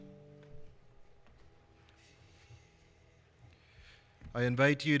I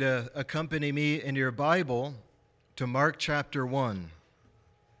invite you to accompany me in your Bible to Mark chapter 1.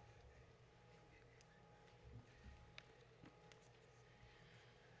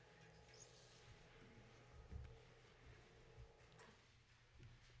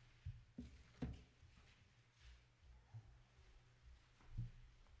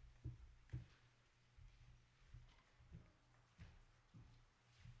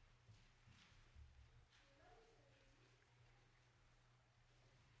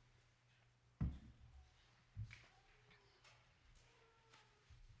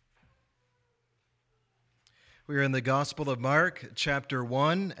 We are in the Gospel of Mark, chapter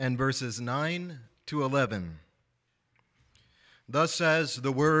 1, and verses 9 to 11. Thus says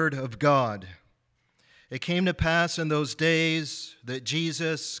the word of God. It came to pass in those days that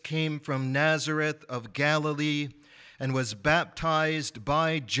Jesus came from Nazareth of Galilee and was baptized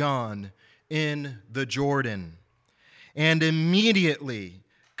by John in the Jordan. And immediately,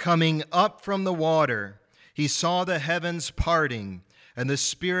 coming up from the water, he saw the heavens parting, and the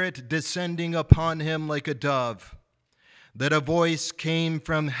Spirit descending upon him like a dove. That a voice came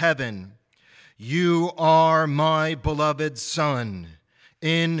from heaven, "You are my beloved Son,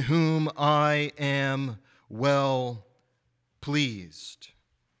 in whom I am well pleased."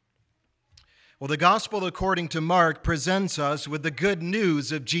 Well, the Gospel according to Mark presents us with the good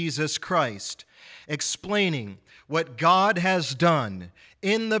news of Jesus Christ, explaining what God has done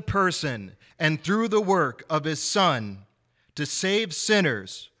in the person and through the work of his Son to save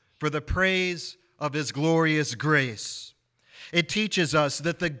sinners for the praise of his glorious grace. It teaches us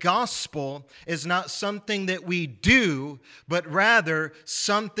that the gospel is not something that we do, but rather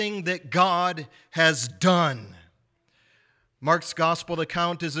something that God has done. Mark's gospel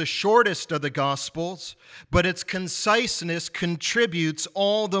account is the shortest of the gospels, but its conciseness contributes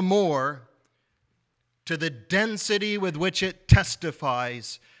all the more to the density with which it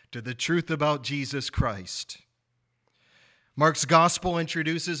testifies to the truth about Jesus Christ. Mark's gospel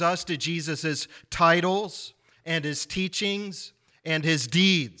introduces us to Jesus' titles and his teachings and his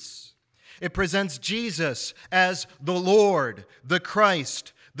deeds. It presents Jesus as the Lord, the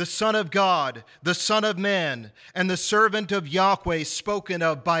Christ, the Son of God, the Son of Man, and the servant of Yahweh spoken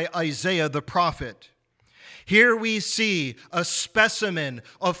of by Isaiah the prophet. Here we see a specimen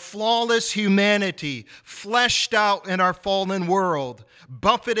of flawless humanity fleshed out in our fallen world,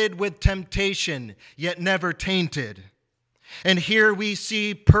 buffeted with temptation, yet never tainted. And here we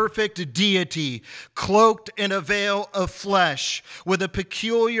see perfect deity, cloaked in a veil of flesh, with a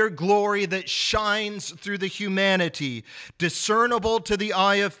peculiar glory that shines through the humanity, discernible to the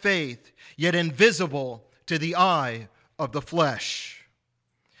eye of faith, yet invisible to the eye of the flesh.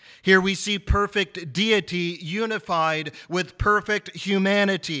 Here we see perfect deity unified with perfect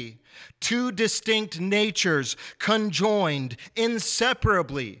humanity, two distinct natures conjoined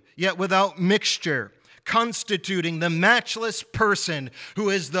inseparably, yet without mixture, constituting the matchless person who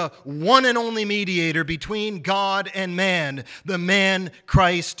is the one and only mediator between God and man, the man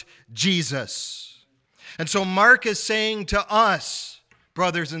Christ Jesus. And so Mark is saying to us,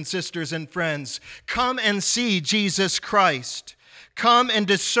 brothers and sisters and friends, come and see Jesus Christ. Come and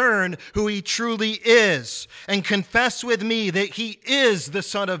discern who he truly is, and confess with me that he is the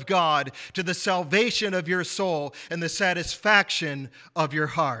Son of God to the salvation of your soul and the satisfaction of your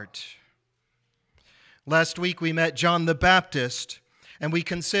heart. Last week we met John the Baptist, and we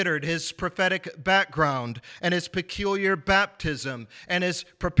considered his prophetic background and his peculiar baptism and his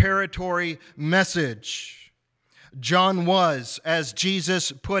preparatory message. John was, as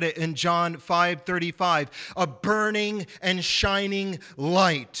Jesus put it in John 5:35, a burning and shining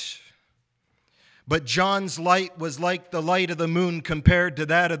light. But John's light was like the light of the moon compared to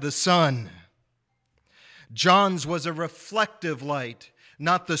that of the sun. John's was a reflective light,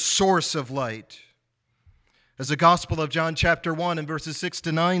 not the source of light. As the Gospel of John chapter 1 and verses 6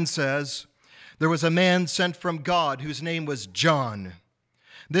 to 9 says, there was a man sent from God whose name was John.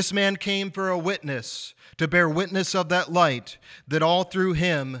 This man came for a witness, to bear witness of that light, that all through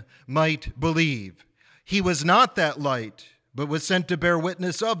him might believe. He was not that light, but was sent to bear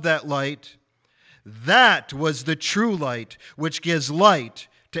witness of that light. That was the true light, which gives light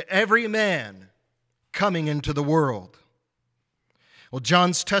to every man coming into the world. Well,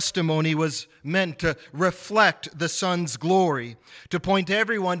 John's testimony was meant to reflect the Son's glory, to point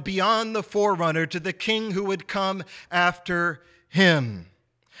everyone beyond the forerunner to the King who would come after him.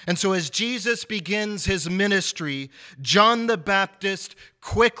 And so as Jesus begins his ministry, John the Baptist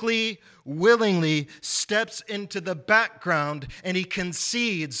quickly, willingly steps into the background, and he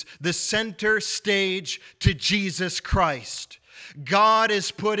concedes the center stage to Jesus Christ. God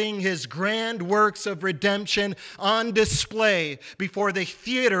is putting his grand works of redemption on display before the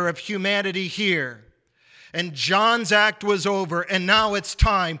theater of humanity here. And John's act was over, and now it's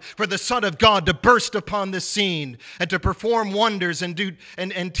time for the Son of God to burst upon the scene and to perform wonders and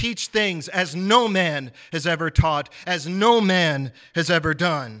teach things as no man has ever taught, as no man has ever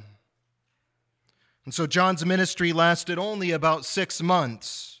done. And so John's ministry lasted only about 6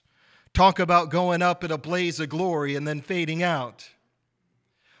 months. Talk about going up in a blaze of glory and then fading out.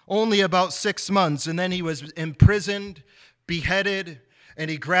 Only about 6 months, and then he was imprisoned, beheaded,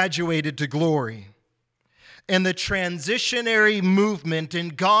 and he graduated to glory. And the transitionary movement in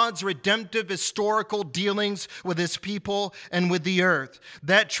God's redemptive historical dealings with his people and with the earth,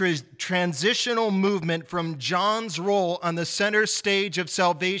 that transitional movement from John's role on the center stage of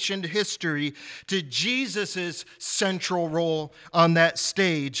salvation history to Jesus' central role on that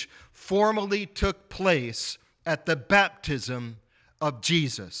stage formally took place at the baptism of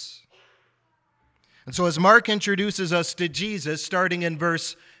Jesus. And so as Mark introduces us to Jesus, starting in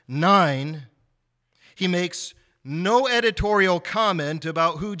verse 9, he makes no editorial comment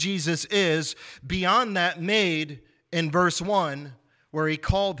about who Jesus is beyond that made in verse 1, where he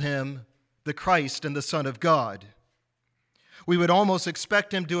called him the Christ and the Son of God. We would almost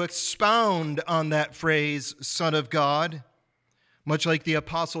expect him to expound on that phrase, Son of God, much like the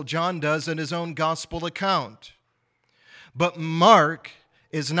Apostle John does in his own gospel account. But Mark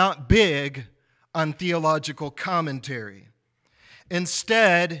is not big on theological commentary.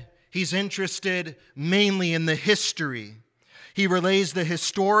 Instead, he's interested mainly in the history. He relays the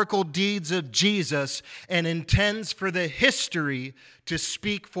historical deeds of Jesus and intends for the history to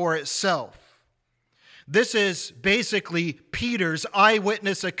speak for itself. This is basically Peter's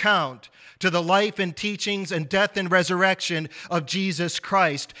eyewitness account to the life and teachings and death and resurrection of Jesus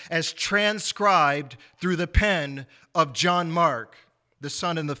Christ as transcribed through the pen of John Mark, the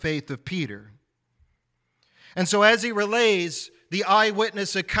son in the faith of Peter. And so as he relays the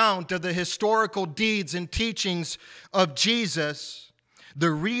eyewitness account of the historical deeds and teachings of Jesus,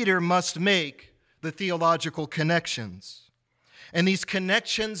 the reader must make the theological connections. And these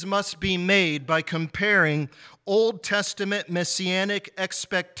connections must be made by comparing Old Testament messianic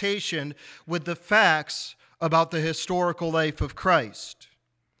expectation with the facts about the historical life of Christ.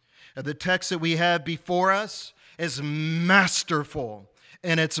 And the text that we have before us is masterful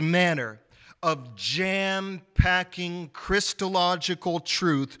in its manner of jam-packing Christological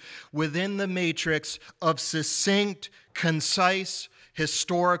truth within the matrix of succinct, concise,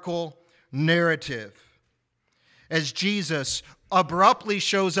 historical narrative. As Jesus abruptly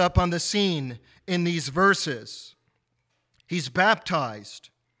shows up on the scene in these verses, he's baptized.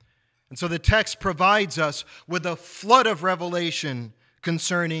 And so the text provides us with a flood of revelation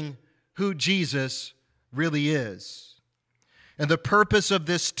concerning who Jesus really is. And the purpose of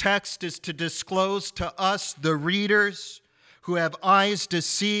this text is to disclose to us, the readers who have eyes to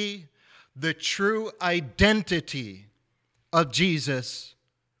see, the true identity of Jesus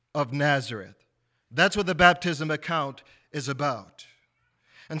of Nazareth. That's what the baptism account is about.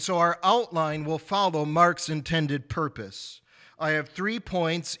 And so our outline will follow Mark's intended purpose. I have 3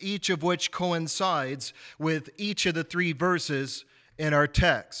 points, each of which coincides with each of the 3 verses in our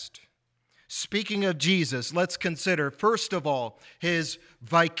text. Speaking of Jesus, let's consider, first of all, his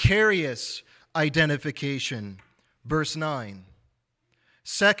vicarious identification, verse 9.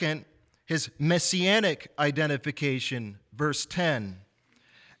 Second, his messianic identification, verse 10.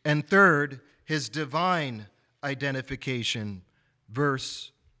 And third, his divine identification,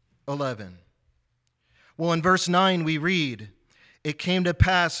 verse 11. Well, in verse 9 we read, "It came to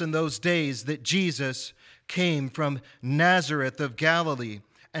pass in those days that Jesus came from Nazareth of Galilee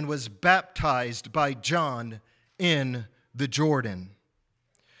and was baptized by John in the Jordan."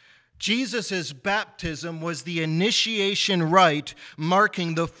 Jesus' baptism was the initiation rite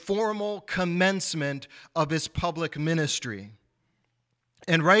marking the formal commencement of his public ministry.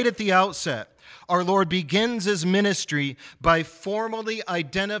 And right at the outset, our Lord begins his ministry by formally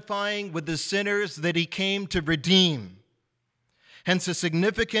identifying with the sinners that he came to redeem. Hence, the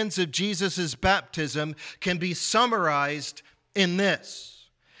significance of Jesus' baptism can be summarized in this: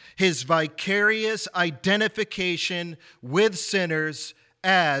 his vicarious identification with sinners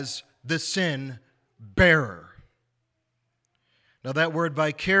as the sin bearer. Now, that word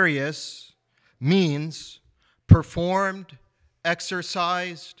vicarious means performed,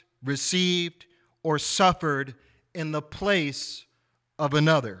 exercised, received, or suffered in the place of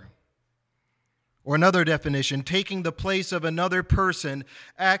another. Or another definition, taking the place of another person,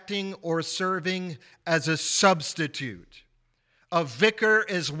 acting or serving as a substitute. A vicar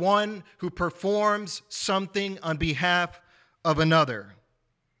is one who performs something on behalf of another.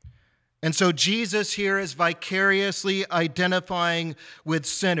 And so Jesus here is vicariously identifying with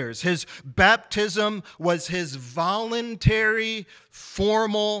sinners. His baptism was his voluntary,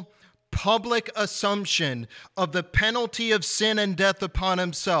 formal, public assumption of the penalty of sin and death upon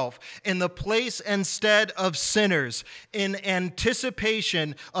himself in the place and stead of sinners in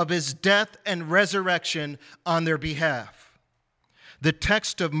anticipation of his death and resurrection on their behalf. The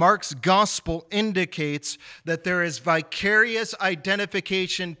text of Mark's gospel indicates that there is vicarious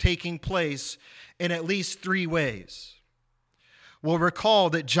identification taking place in at least three ways. We'll recall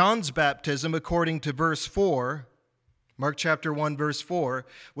that John's baptism, according to verse 4, Mark chapter 1, verse 4,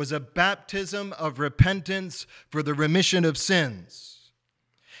 was a baptism of repentance for the remission of sins.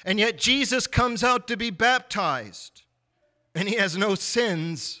 And yet Jesus comes out to be baptized, and he has no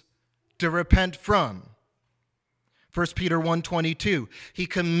sins to repent from. 1 Peter 1:22, he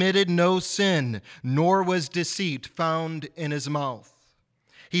committed no sin, nor was deceit found in his mouth.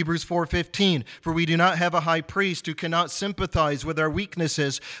 Hebrews 4:15, for we do not have a high priest who cannot sympathize with our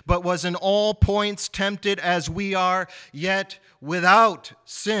weaknesses, but was in all points tempted as we are, yet without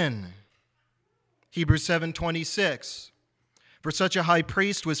sin. Hebrews 7:26, for such a high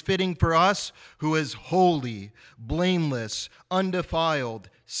priest was fitting for us, who is holy, blameless, undefiled,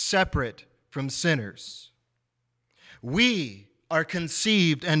 separate from sinners. We are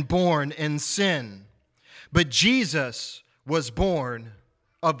conceived and born in sin, but Jesus was born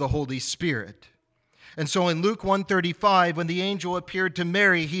of the Holy Spirit. And so in Luke 1:35, when the angel appeared to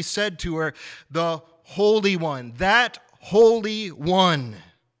Mary, he said to her, the Holy One, that Holy One,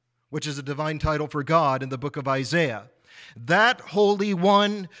 which is a divine title for God in the book of Isaiah, that Holy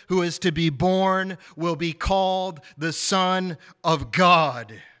One who is to be born will be called the Son of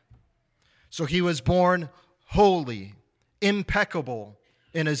God. So he was born holy, impeccable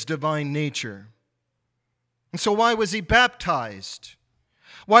in his divine nature. And so why was he baptized?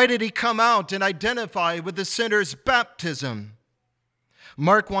 Why did he come out and identify with the sinner's baptism?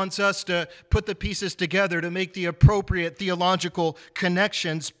 Mark wants us to put the pieces together to make the appropriate theological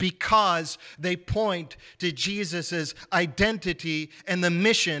connections because they point to Jesus' identity and the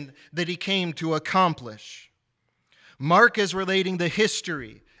mission that he came to accomplish. Mark is relating the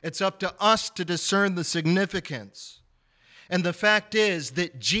history. It's up to us to discern the significance. And the fact is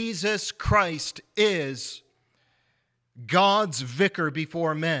that Jesus Christ is God's vicar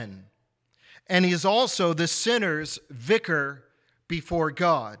before men. And he is also the sinner's vicar before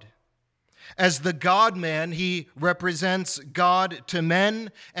God. As the God-man, he represents God to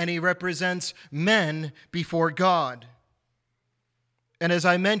men, and he represents men before God. And as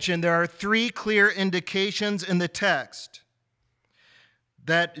I mentioned, there are three clear indications in the text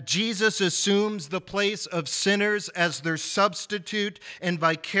that Jesus assumes the place of sinners as their substitute and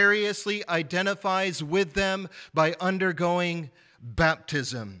vicariously identifies with them by undergoing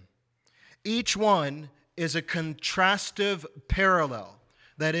baptism. Each one is a contrastive parallel.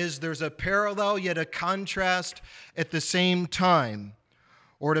 That is, there's a parallel yet a contrast at the same time.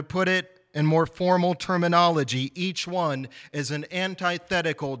 Or to put it in more formal terminology, each one is an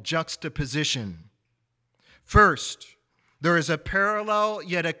antithetical juxtaposition. First, there is a parallel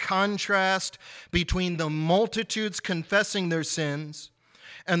yet a contrast between the multitudes confessing their sins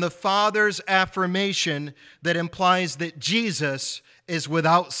and the Father's affirmation that implies that Jesus is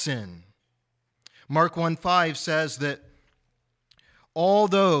without sin. Mark 1:5 says that all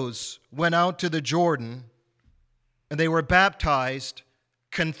those went out to the Jordan and they were baptized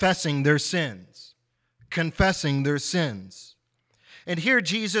confessing their sins. Confessing their sins. And here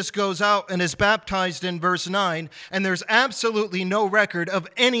Jesus goes out and is baptized in verse 9, and there's absolutely no record of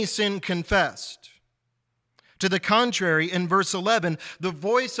any sin confessed. To the contrary, in verse 11, the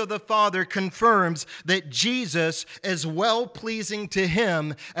voice of the Father confirms that Jesus is well-pleasing to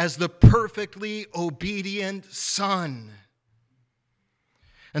him as the perfectly obedient Son.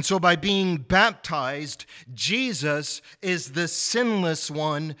 And so by being baptized, Jesus is the sinless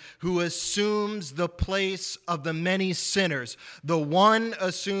one who assumes the place of the many sinners. The one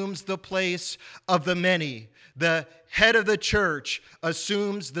assumes the place of the many. The head of the church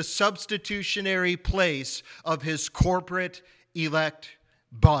assumes the substitutionary place of his corporate elect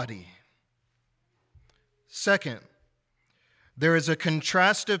body. Second, there is a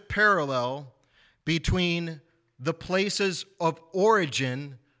contrastive parallel between the places of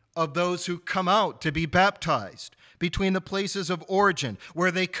origin of those who come out to be baptized, between the places of origin,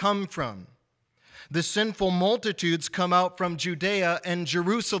 where they come from. The sinful multitudes come out from Judea and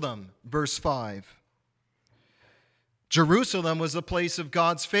Jerusalem, verse 5. Jerusalem was the place of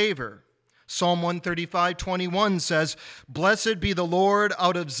God's favor. Psalm 135:21 says, "Blessed be the Lord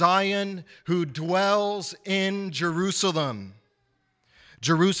out of Zion who dwells in Jerusalem."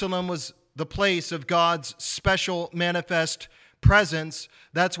 Jerusalem was the place of God's special manifest presence.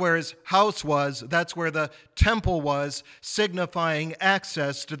 That's where his house was. That's where the temple was, signifying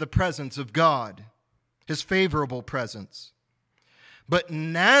access to the presence of God, his favorable presence. But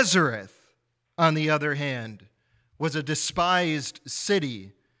Nazareth, on the other hand, was a despised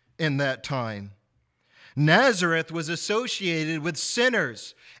city in that time. Nazareth was associated with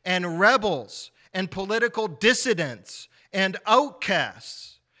sinners and rebels and political dissidents and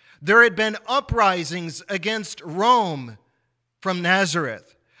outcasts. There had been uprisings against Rome from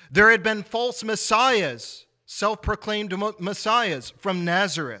Nazareth. There had been false messiahs, self-proclaimed messiahs from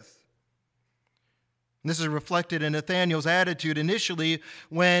Nazareth. And this is reflected in Nathanael's attitude initially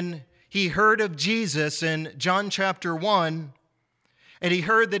when he heard of Jesus in John chapter 1, and he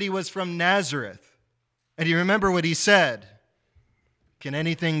heard that he was from Nazareth. And you remember what he said? Can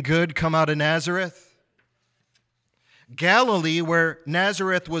anything good come out of Nazareth? Galilee, where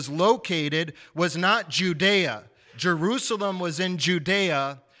Nazareth was located, was not Judea. Jerusalem was in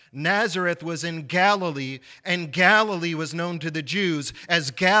Judea. Nazareth was in Galilee, and Galilee was known to the Jews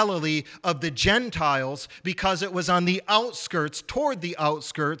as Galilee of the Gentiles because it was on the outskirts, toward the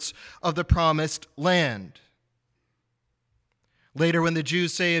outskirts of the promised land. Later, when the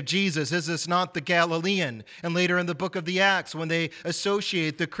Jews say of Jesus, "Is this not the Galilean?" And later in the book of the Acts, when they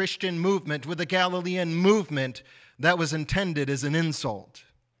associate the Christian movement with the Galilean movement, that was intended as an insult.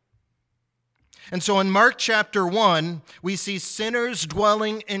 And so in Mark chapter 1, we see sinners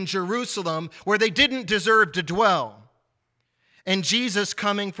dwelling in Jerusalem where they didn't deserve to dwell. And Jesus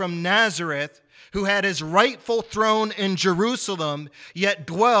coming from Nazareth, who had his rightful throne in Jerusalem, yet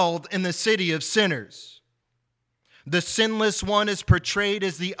dwelled in the city of sinners. The sinless one is portrayed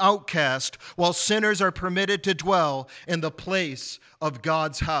as the outcast, while sinners are permitted to dwell in the place of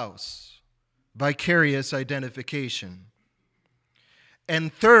God's house. Vicarious identification.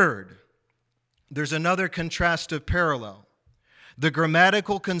 And third, there's another contrastive parallel. The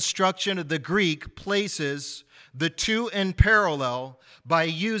grammatical construction of the Greek places the two in parallel by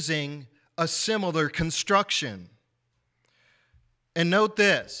using a similar construction. And note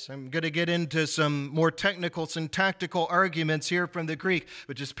this, I'm going to get into some more technical syntactical arguments here from the Greek,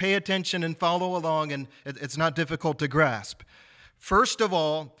 but just pay attention and follow along, and it's not difficult to grasp. First of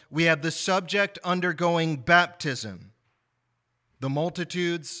all, we have the subject undergoing baptism, the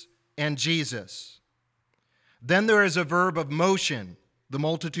multitudes and Jesus. Then there is a verb of motion. The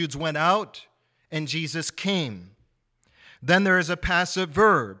multitudes went out and Jesus came. Then there is a passive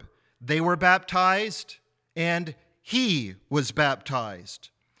verb. They were baptized and he was baptized.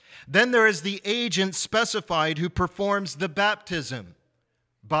 Then there is the agent specified who performs the baptism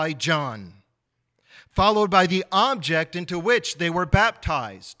by John, followed by the object into which they were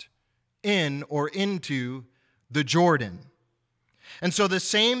baptized, in or into the Jordan. And so the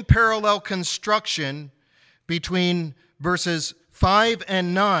same parallel construction between verses 5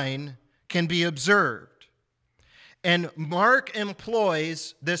 and 9 can be observed. And Mark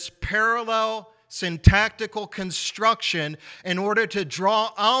employs this parallel syntactical construction in order to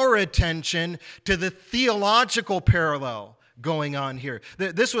draw our attention to the theological parallel going on here.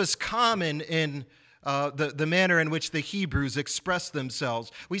 This was common in the manner in which the Hebrews express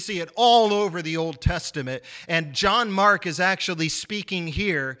themselves. We see it all over the Old Testament, and John Mark is actually speaking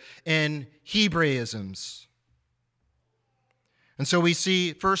here in Hebraisms. And so we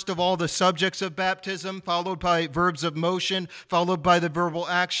see, first of all, the subjects of baptism, followed by verbs of motion, followed by the verbal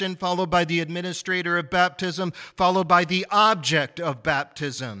action, followed by the administrator of baptism, followed by the object of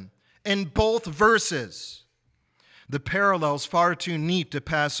baptism. In both verses, the parallel's far too neat to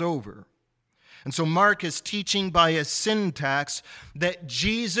pass over. And so Mark is teaching by a syntax that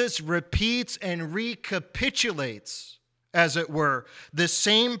Jesus repeats and recapitulates, as it were, the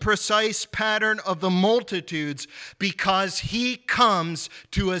same precise pattern of the multitudes because he comes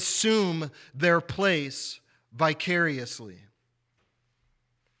to assume their place vicariously.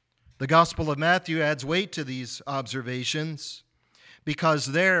 The Gospel of Matthew adds weight to these observations because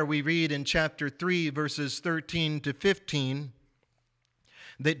there we read in chapter 3, verses 13 to 15,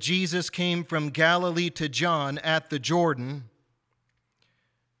 that Jesus came from Galilee to John at the Jordan.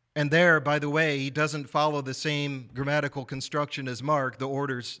 And there, by the way, he doesn't follow the same grammatical construction as Mark. The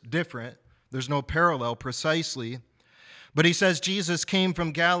order's different. There's no parallel precisely. But he says Jesus came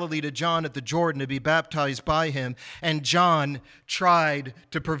from Galilee to John at the Jordan to be baptized by him. And John tried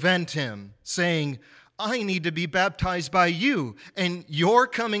to prevent him, saying, "I need to be baptized by you, and you're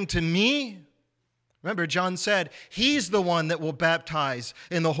coming to me?" Remember, John said, he's the one that will baptize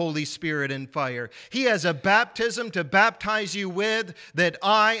in the Holy Spirit and fire. He has a baptism to baptize you with that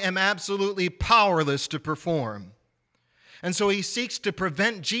I am absolutely powerless to perform. And so he seeks to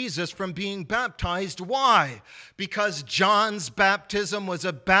prevent Jesus from being baptized. Why? Because John's baptism was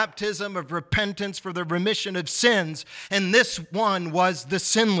a baptism of repentance for the remission of sins, and this one was the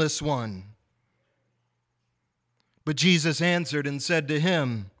sinless one. But Jesus answered and said to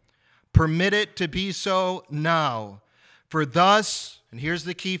him, "Permit it to be so now. For thus," and here's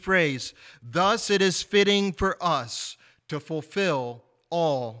the key phrase, "thus it is fitting for us to fulfill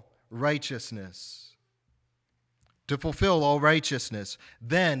all righteousness." To fulfill all righteousness.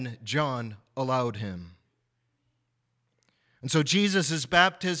 Then John allowed him. And so Jesus'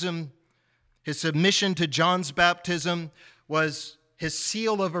 baptism, his submission to John's baptism, was his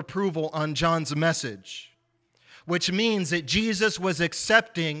seal of approval on John's message, which means that Jesus was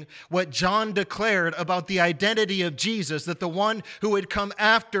accepting what John declared about the identity of Jesus, that the one who would come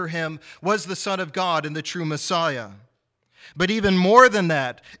after him was the Son of God and the true Messiah. But even more than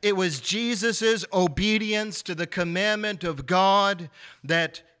that, it was Jesus' obedience to the commandment of God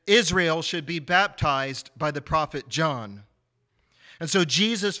that Israel should be baptized by the prophet John. And so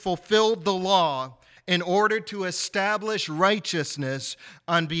Jesus fulfilled the law in order to establish righteousness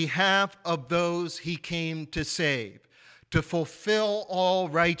on behalf of those he came to save, to fulfill all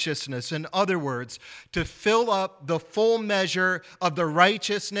righteousness. In other words, to fill up the full measure of the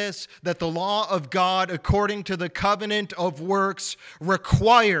righteousness that the law of God, according to the covenant of works,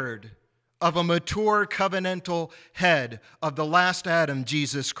 required of a mature covenantal head of the last Adam,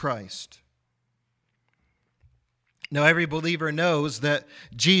 Jesus Christ. Now, every believer knows that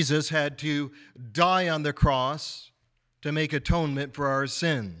Jesus had to die on the cross to make atonement for our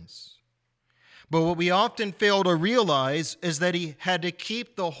sins. But what we often fail to realize is that he had to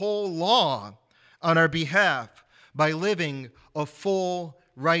keep the whole law on our behalf by living a full,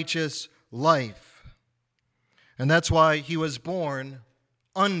 righteous life. And that's why he was born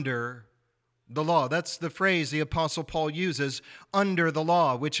under the law. That's the phrase the Apostle Paul uses, under the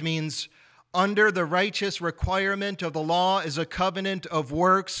law, which means under the righteous requirement of the law is a covenant of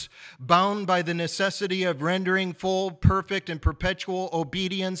works, bound by the necessity of rendering full, perfect, and perpetual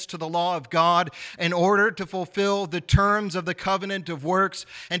obedience to the law of God in order to fulfill the terms of the covenant of works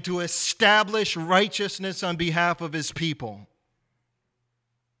and to establish righteousness on behalf of his people.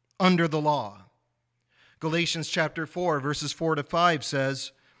 Under the law. Galatians chapter 4, verses 4 to 5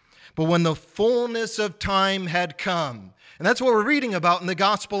 says, "But when the fullness of time had come," and that's what we're reading about in the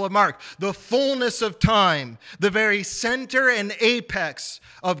Gospel of Mark, the fullness of time, the very center and apex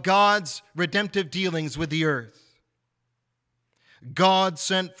of God's redemptive dealings with the earth. "God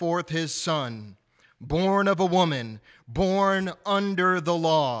sent forth his Son, born of a woman, born under the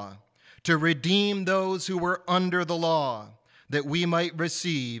law, to redeem those who were under the law, that we might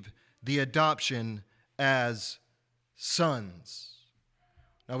receive the adoption as sons."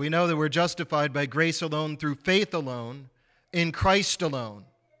 Now we know that we're justified by grace alone, through faith alone, in Christ alone.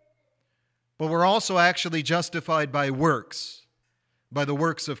 But we're also actually justified by works, by the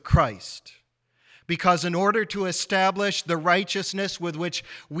works of Christ. Because in order to establish the righteousness with which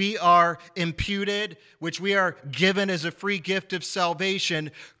we are imputed, which we are given as a free gift of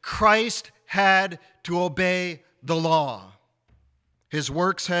salvation, Christ had to obey the law. His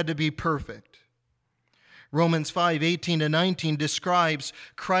works had to be perfect. Romans 5:18-19 describes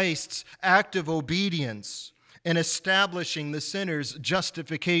Christ's active obedience in establishing the sinner's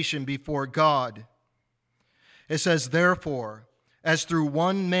justification before God. It says, "Therefore, as through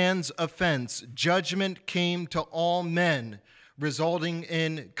one man's offense, judgment came to all men, resulting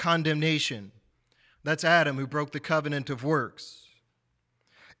in condemnation." That's Adam, who broke the covenant of works.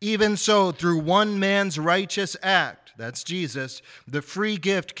 "Even so, through one man's righteous act," that's Jesus, "the free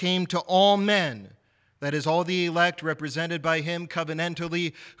gift came to all men," that is, all the elect represented by him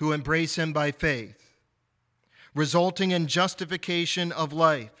covenantally who embrace him by faith, "resulting in justification of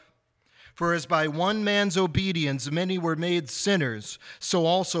life. For as by one man's obedience many were made sinners, so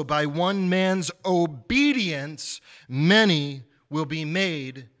also by one man's obedience many will be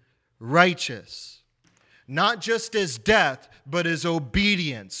made righteous." Not just his death, but his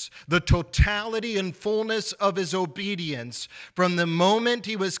obedience, the totality and fullness of his obedience, from the moment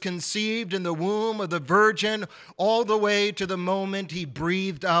he was conceived in the womb of the Virgin all the way to the moment he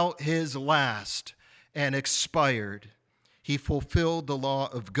breathed out his last and expired. He fulfilled the law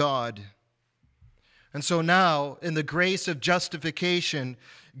of God. And so now, in the grace of justification,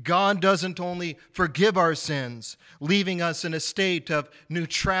 God doesn't only forgive our sins, leaving us in a state of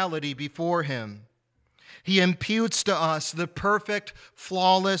neutrality before him. He imputes to us the perfect,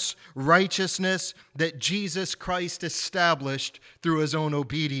 flawless righteousness that Jesus Christ established through his own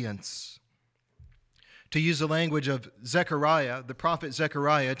obedience. To use the language of Zechariah, the prophet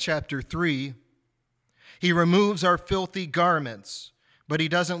Zechariah, chapter 3, he removes our filthy garments, but he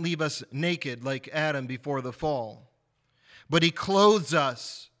doesn't leave us naked like Adam before the fall. But he clothes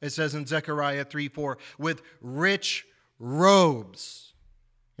us, it says in Zechariah 3:4, with rich robes.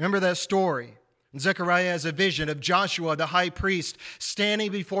 Remember that story? Zechariah has a vision of Joshua, the high priest, standing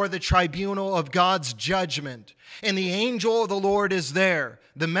before the tribunal of God's judgment. And the angel of the Lord is there,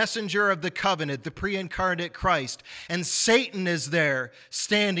 the messenger of the covenant, the pre-incarnate Christ. And Satan is there,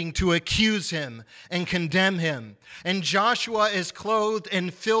 standing to accuse him and condemn him. And Joshua is clothed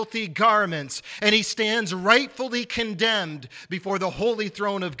in filthy garments, and he stands rightfully condemned before the holy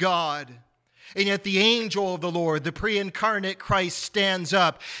throne of God. And yet the angel of the Lord, the pre-incarnate Christ, stands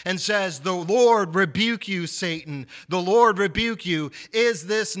up and says, "The Lord rebuke you, Satan. The Lord rebuke you. Is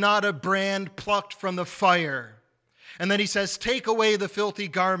this not a brand plucked from the fire?" And then he says, "Take away the filthy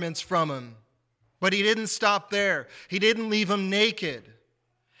garments from him." But he didn't stop there. He didn't leave him naked.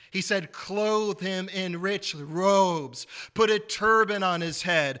 He said, "Clothe him in rich robes. Put a turban on his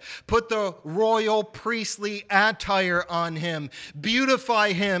head. Put the royal priestly attire on him.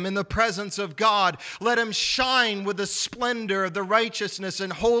 Beautify him in the presence of God. Let him shine with the splendor of the righteousness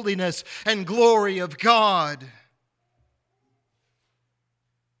and holiness and glory of God."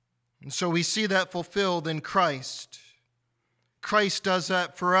 And so we see that fulfilled in Christ. Christ does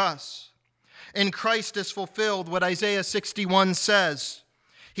that for us. In Christ is fulfilled what Isaiah 61 says.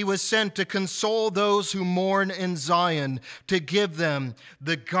 He was sent to console those who mourn in Zion, to give them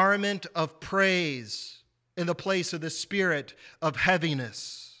the garment of praise in the place of the spirit of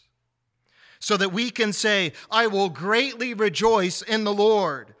heaviness, so that we can say, "I will greatly rejoice in the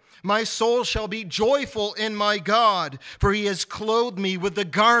Lord. My soul shall be joyful in my God, for he has clothed me with the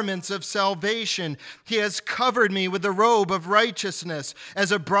garments of salvation. He has covered me with the robe of righteousness,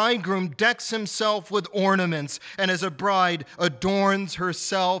 as a bridegroom decks himself with ornaments, and as a bride adorns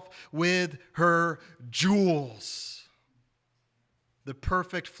herself with her jewels." The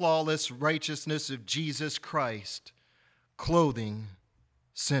perfect, flawless righteousness of Jesus Christ, clothing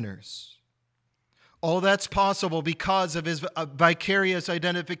sinners. All that's possible because of his vicarious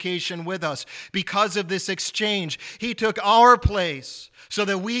identification with us. Because of this exchange, he took our place so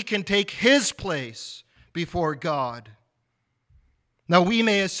that we can take his place before God. Now we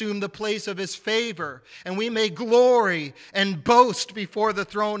may assume the place of his favor, and we may glory and boast before the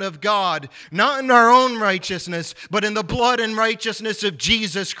throne of God, not in our own righteousness, but in the blood and righteousness of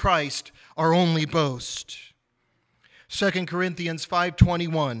Jesus Christ, our only boast. 2 Corinthians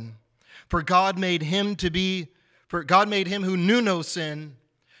 5:21. For God made him who knew no sin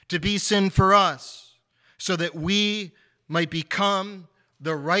to be sin for us, so that we might become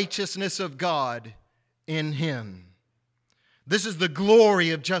the righteousness of God in him. This is the glory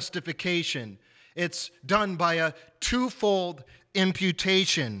of justification. It's done by a twofold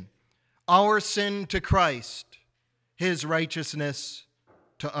imputation: our sin to Christ, his righteousness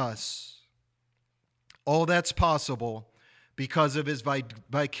to us. All that's possible because of his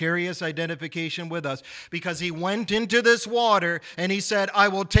vicarious identification with us, because he went into this water and he said, "I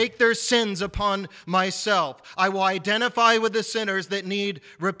will take their sins upon myself. I will identify with the sinners that need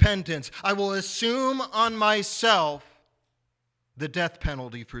repentance. I will assume on myself the death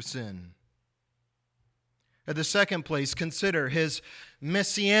penalty for sin." At the second place, consider his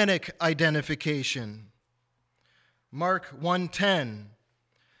messianic identification. Mark 1:10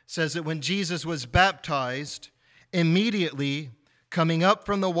 says that when Jesus was baptized, immediately, coming up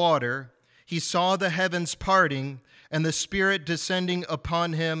from the water, he saw the heavens parting and the Spirit descending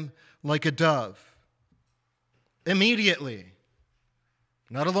upon him like a dove. Immediately.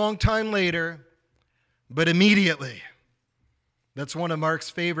 Not a long time later, but immediately. That's one of Mark's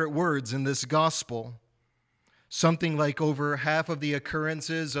favorite words in this gospel. Something like over half of the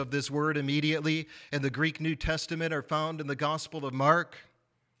occurrences of this word immediately in the Greek New Testament are found in the Gospel of Mark.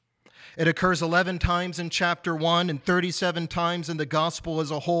 It occurs 11 times in chapter 1 and 37 times in the gospel as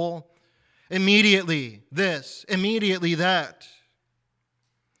a whole. Immediately this, immediately that.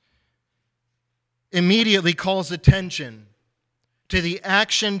 Immediately calls attention to the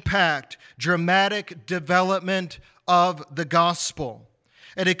action-packed, dramatic development of the gospel.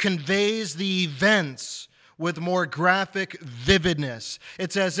 And it conveys the events with more graphic vividness.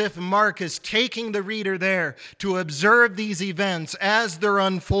 It's as if Mark is taking the reader there to observe these events as they're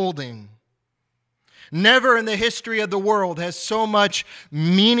unfolding. Never in the history of the world has so much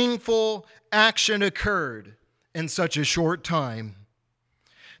meaningful action occurred in such a short time.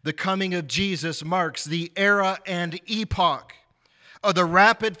 The coming of Jesus marks the era and epoch of the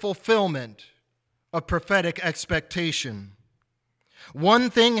rapid fulfillment of prophetic expectation. One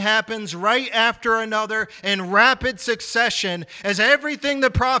thing happens right after another in rapid succession as everything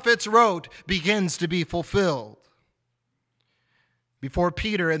the prophets wrote begins to be fulfilled. Before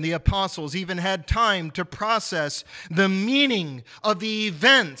Peter and the apostles even had time to process the meaning of the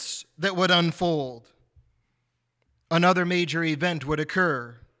events that would unfold, another major event would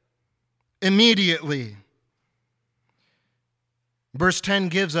occur immediately. Verse 10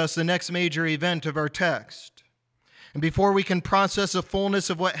 gives us the next major event of our text. And before we can process the fullness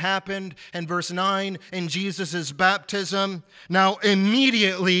of what happened in verse 9 in Jesus' baptism, now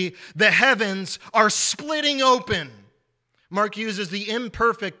immediately the heavens are splitting open. Mark uses the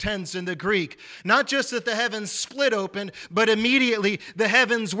imperfect tense in the Greek. Not just that the heavens split open, but immediately the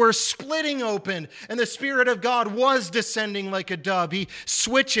heavens were splitting open, and the Spirit of God was descending like a dove. He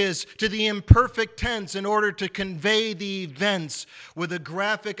switches to the imperfect tense in order to convey the events with a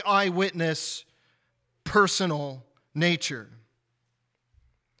graphic eyewitness, personal nature.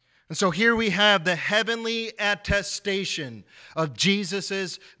 And so here we have the heavenly attestation of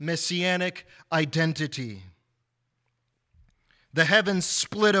Jesus' messianic identity. The heavens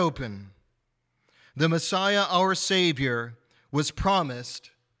split open. The Messiah, our Savior, was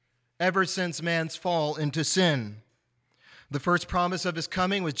promised ever since man's fall into sin. The first promise of his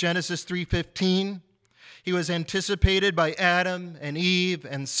coming was Genesis 3:15. He was anticipated by Adam and Eve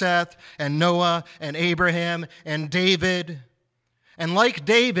and Seth and Noah and Abraham and David. And like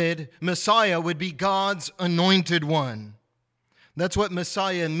David, Messiah would be God's anointed one. That's what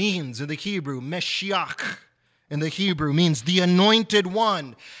Messiah means in the Hebrew, Meshiach. In the Hebrew means the anointed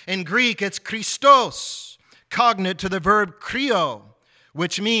one. In Greek, it's Christos, cognate to the verb kryo,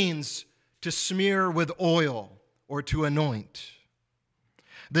 which means to smear with oil or to anoint.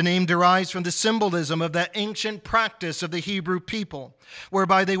 The name derives from the symbolism of that ancient practice of the Hebrew people,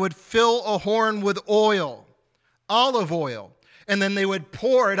 whereby they would fill a horn with oil, olive oil, and then they would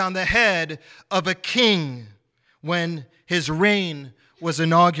pour it on the head of a king when his reign was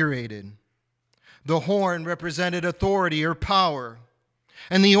inaugurated. The horn represented authority or power,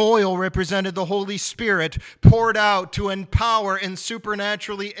 and the oil represented the Holy Spirit poured out to empower and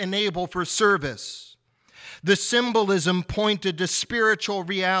supernaturally enable for service. The symbolism pointed to spiritual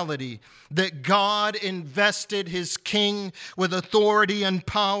reality, that God invested his king with authority and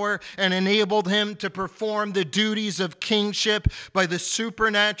power and enabled him to perform the duties of kingship by the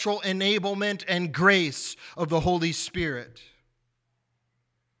supernatural enablement and grace of the Holy Spirit.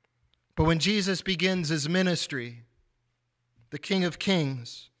 But when Jesus begins his ministry, the King of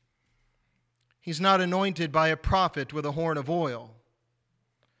Kings, he's not anointed by a prophet with a horn of oil.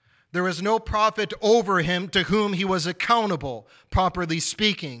 There was no prophet over him to whom he was accountable, properly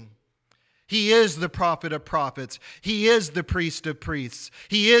speaking. He is the prophet of prophets. He is the priest of priests.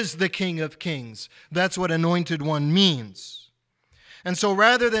 He is the King of Kings. That's what anointed one means. And so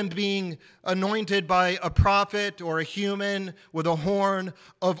rather than being anointed by a prophet or a human with a horn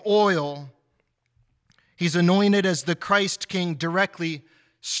of oil, he's anointed as the Christ King directly,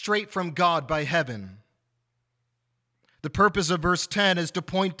 straight from God by heaven. The purpose of verse 10 is to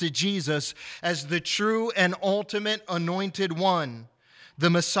point to Jesus as the true and ultimate anointed one, the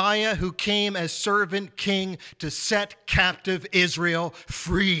Messiah who came as servant king to set captive Israel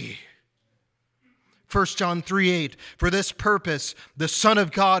free. 1 John 3:8, for this purpose the Son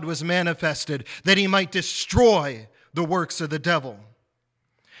of God was manifested, that he might destroy the works of the devil.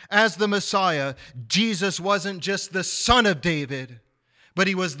 As the Messiah, Jesus wasn't just the son of David, but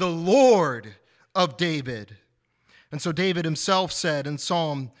he was the Lord of David. And so David himself said in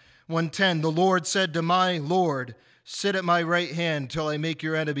Psalm 110, the Lord said to my Lord, sit at my right hand till I make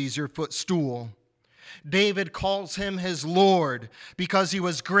your enemies your footstool. David calls him his Lord because he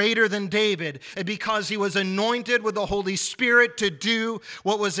was greater than David and because he was anointed with the Holy Spirit to do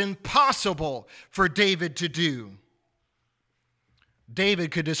what was impossible for David to do.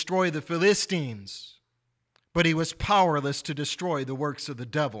 David could destroy the Philistines, but he was powerless to destroy the works of the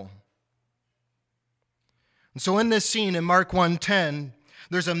devil. And so in this scene in Mark 1:10,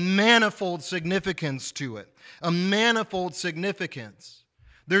 there's a manifold significance to it, a manifold significance.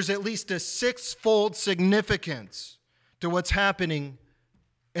 There's at least a sixfold significance to what's happening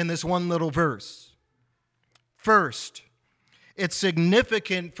in this one little verse. First, it's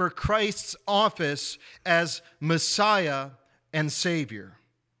significant for Christ's office as Messiah and Savior.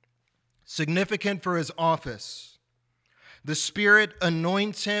 Significant for his office. The Spirit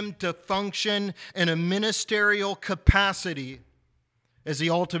anoints him to function in a ministerial capacity as the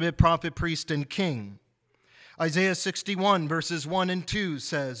ultimate prophet, priest, and king. Isaiah 61 verses 1 and 2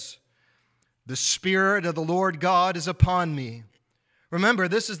 says, "The Spirit of the Lord God is upon me." Remember,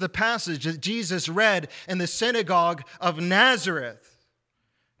 this is the passage that Jesus read in the synagogue of Nazareth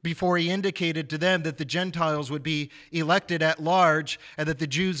before he indicated to them that the Gentiles would be elected at large and that the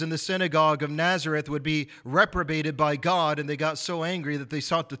Jews in the synagogue of Nazareth would be reprobated by God, and they got so angry that they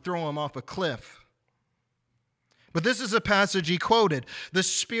sought to throw him off a cliff. But this is a passage he quoted. "The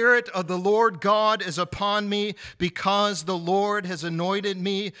Spirit of the Lord God is upon me, because the Lord has anointed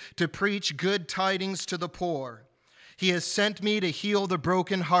me to preach good tidings to the poor. He has sent me to heal the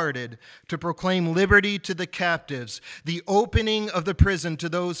brokenhearted, to proclaim liberty to the captives, the opening of the prison to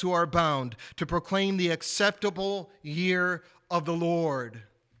those who are bound, to proclaim the acceptable year of the Lord."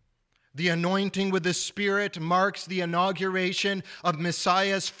 The anointing with the Spirit marks the inauguration of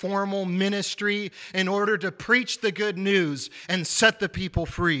Messiah's formal ministry in order to preach the good news and set the people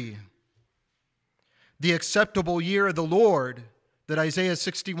free. The acceptable year of the Lord that Isaiah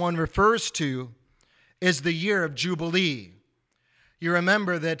 61 refers to is the year of Jubilee. You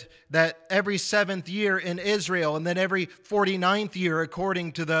remember that every 7th year in Israel, and then every 49th year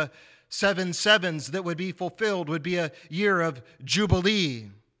according to the 7 sevens that would be fulfilled, would be a year of Jubilee.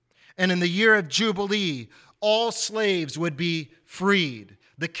 And in the year of Jubilee, all slaves would be freed.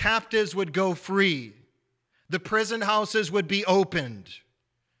 The captives would go free. The prison houses would be opened.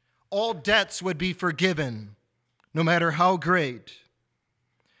 All debts would be forgiven, no matter how great.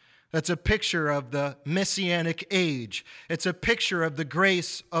 That's a picture of the Messianic age. It's a picture of the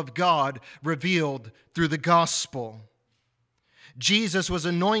grace of God revealed through the gospel. Jesus was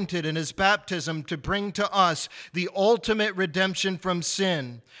anointed in his baptism to bring to us the ultimate redemption from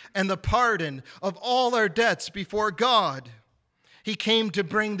sin and the pardon of all our debts before God. He came to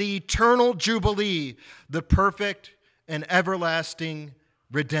bring the eternal jubilee, the perfect and everlasting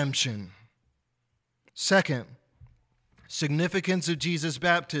redemption. Second, significance of Jesus'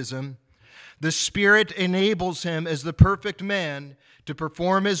 baptism: the Spirit enables him as the perfect man to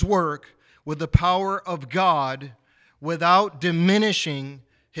perform his work with the power of God without diminishing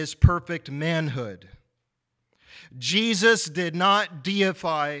his perfect manhood. Jesus did not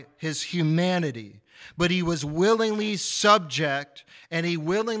deify his humanity, but he was willingly subject, and he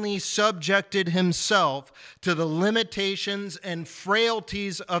willingly subjected himself to the limitations and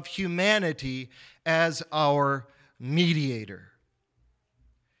frailties of humanity as our mediator.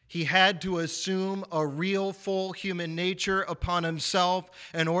 He had to assume a real, full human nature upon himself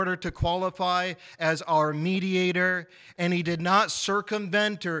in order to qualify as our mediator, and he did not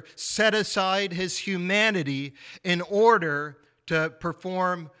circumvent or set aside his humanity in order to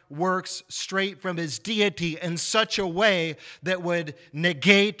perform works straight from his deity in such a way that would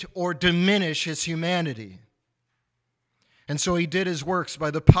negate or diminish his humanity. And so he did his works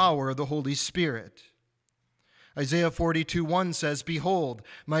by the power of the Holy Spirit. Isaiah 42:1 says, "Behold,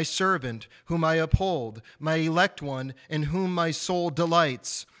 my servant, whom I uphold, my elect one, in whom my soul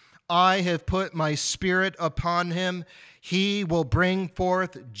delights. I have put my Spirit upon him. He will bring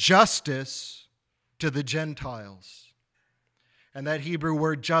forth justice to the Gentiles." And that Hebrew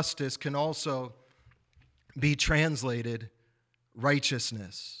word justice can also be translated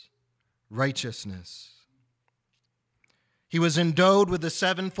righteousness. Righteousness. He was endowed with the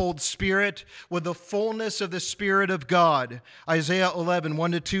sevenfold Spirit, with the fullness of the Spirit of God. Isaiah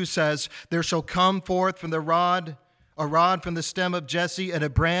 11:1-2 says, "There shall come forth from a rod from the stem of Jesse, and a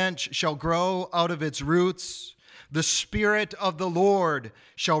branch shall grow out of its roots. The Spirit of the Lord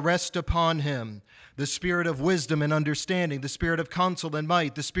shall rest upon him, the Spirit of wisdom and understanding, the Spirit of counsel and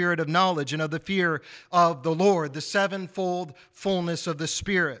might, the Spirit of knowledge and of the fear of the Lord," the sevenfold fullness of the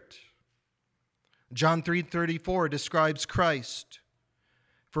Spirit. John 3:34 describes Christ.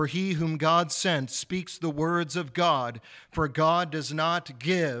 "For he whom God sent speaks the words of God, for God does not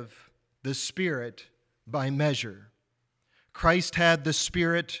give the Spirit by measure." Christ had the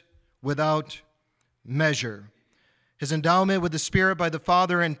Spirit without measure. His endowment with the Spirit by the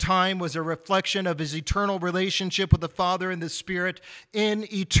Father in time was a reflection of his eternal relationship with the Father and the Spirit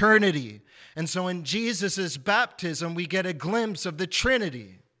in eternity. And so in Jesus' baptism, we get a glimpse of the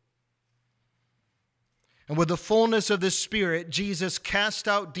Trinity. And with the fullness of the Spirit, Jesus cast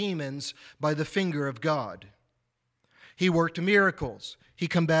out demons by the finger of God. He worked miracles. He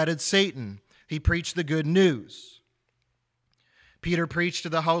combated Satan. He preached the good news. Peter preached to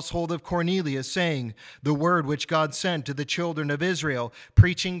the household of Cornelius, saying, "The word which God sent to the children of Israel,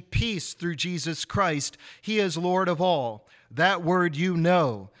 preaching peace through Jesus Christ. He is Lord of all. that word you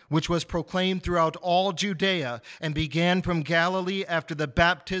know, which was proclaimed throughout all Judea and began from Galilee after the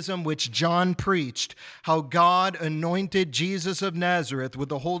baptism which John preached, how God anointed Jesus of Nazareth with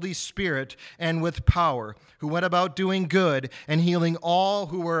the Holy Spirit and with power, who went about doing good and healing all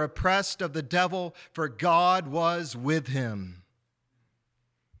who were oppressed of the devil, for God was with him.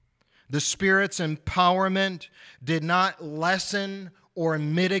 The Spirit's empowerment did not lessen or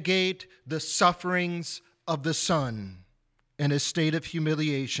mitigate the sufferings of the Son in a state of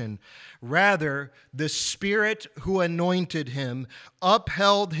humiliation. Rather, the Spirit who anointed him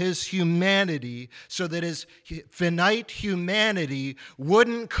upheld his humanity so that his finite humanity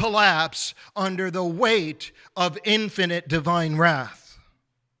wouldn't collapse under the weight of infinite divine wrath.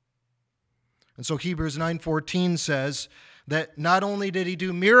 And so Hebrews 9:14 says that not only did he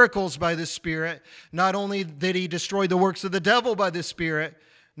do miracles by the Spirit, not only did he destroy the works of the devil by the Spirit,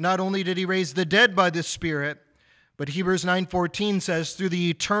 not only did he raise the dead by the Spirit, but Hebrews 9:14 says, through the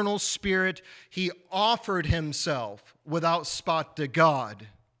eternal Spirit, he offered himself without spot to God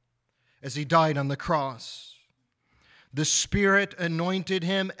as he died on the cross. The Spirit anointed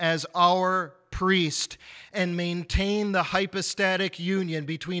him as our priest and maintained the hypostatic union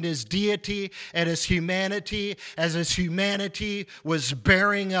between his deity and his humanity, as his humanity was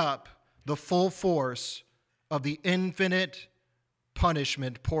bearing up the full force of the infinite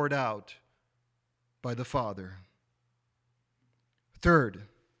punishment poured out by the Father. Third,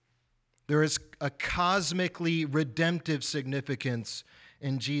 there is a cosmically redemptive significance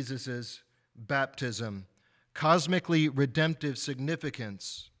in Jesus' baptism. Cosmically redemptive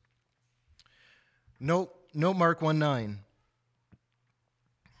significance. Note Mark 1:9.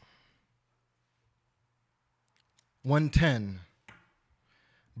 1:10.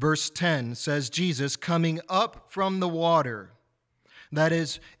 Verse 10 says, Jesus coming up from the water, that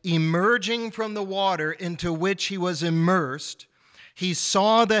is, emerging from the water into which he was immersed, he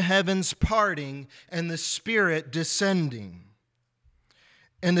saw the heavens parting and the Spirit descending.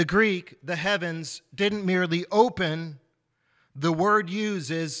 In the Greek, the heavens didn't merely open. The word used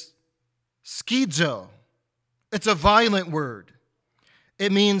is schizo. It's a violent word.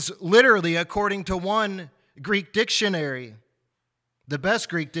 It means literally, according to one Greek dictionary, the best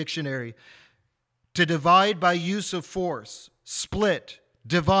Greek dictionary, to divide by use of force, split,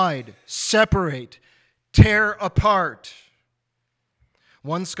 divide, separate, tear apart.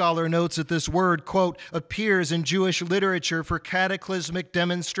 One scholar notes that this word, quote, appears in Jewish literature for cataclysmic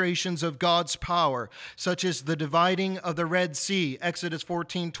demonstrations of God's power, such as the dividing of the Red Sea, Exodus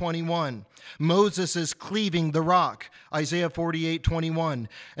 14:21, Moses' cleaving the rock, Isaiah 48:21,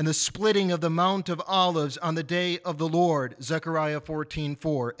 and the splitting of the Mount of Olives on the day of the Lord, Zechariah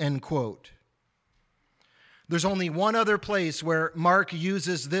 14:4, end quote. There's only one other place where Mark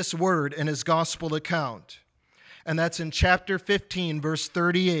uses this word in his gospel account, and that's in chapter 15, verse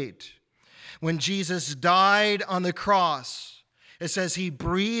 38. When Jesus died on the cross, it says he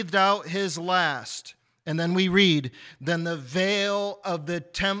breathed out his last. And then we read, then the veil of the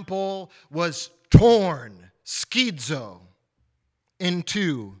temple was torn, schizo, in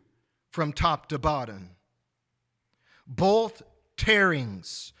two from top to bottom. Both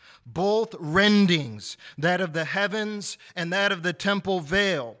tearings, both rendings, that of the heavens and that of the temple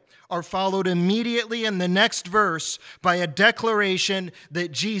veil, are followed immediately in the next verse by a declaration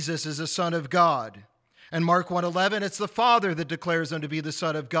that Jesus is the Son of God. In Mark 1:11, it's the Father that declares him to be the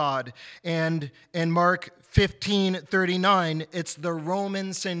Son of God. And in Mark 15:39, it's the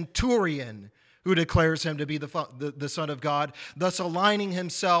Roman centurion who declares him to be the Son of God, thus aligning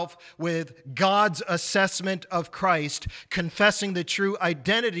himself with God's assessment of Christ, confessing the true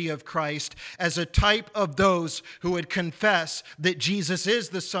identity of Christ as a type of those who would confess that Jesus is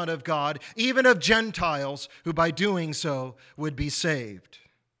the Son of God, even of Gentiles, who by doing so would be saved.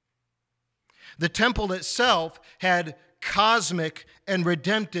 The temple itself had cosmic and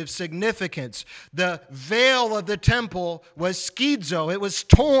redemptive significance. The veil of the temple was schizo. It was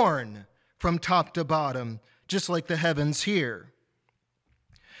torn from top to bottom, just like the heavens here.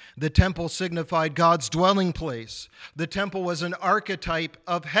 The temple signified God's dwelling place. The temple was an archetype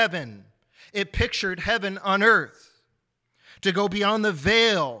of heaven. It pictured heaven on earth. To go beyond the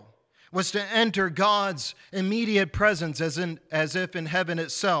veil was to enter God's immediate presence as if in heaven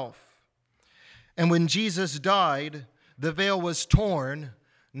itself. And when Jesus died, the veil was torn,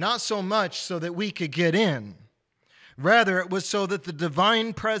 not so much so that we could get in. Rather, it was so that the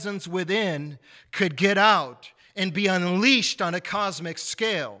divine presence within could get out and be unleashed on a cosmic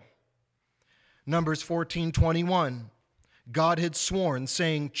scale. Numbers 14:21, God had sworn,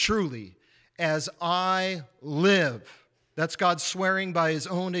 saying, truly, as I live. That's God swearing by his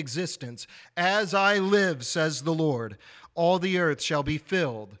own existence. As I live, says the Lord, all the earth shall be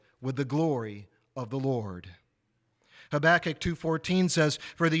filled with the glory of the Lord. Habakkuk 2:14 says,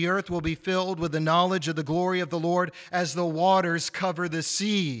 for the earth will be filled with the knowledge of the glory of the Lord as the waters cover the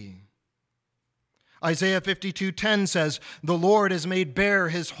sea. Isaiah 52:10 says, the Lord has made bare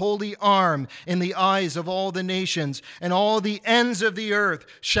his holy arm in the eyes of all the nations, and all the ends of the earth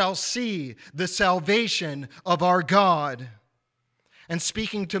shall see the salvation of our God. And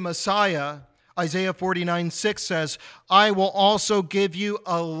speaking to Messiah, Isaiah 49:6 says, I will also give you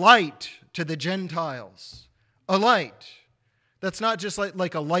a light to the Gentiles. A light. That's not just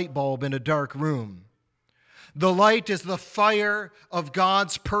like a light bulb in a dark room. The light is the fire of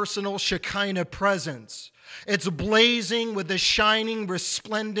God's personal Shekinah presence. It's blazing with the shining,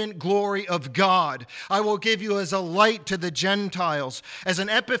 resplendent glory of God. I will give you as a light to the Gentiles, as an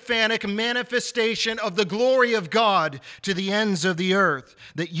epiphanic manifestation of the glory of God to the ends of the earth,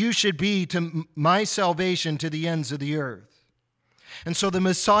 that you should be to my salvation to the ends of the earth. And so the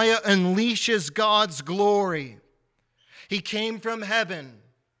Messiah unleashes God's glory. He came from heaven.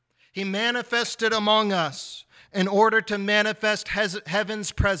 He manifested among us in order to manifest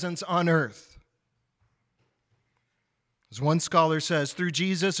heaven's presence on earth. As one scholar says, through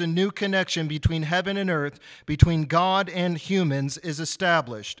Jesus, a new connection between heaven and earth, between God and humans, is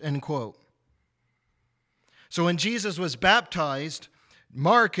established, end quote. So when Jesus was baptized,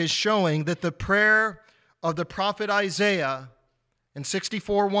 Mark is showing that the prayer of the prophet Isaiah in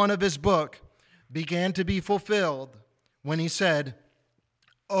 64:1 of his book began to be fulfilled when he said,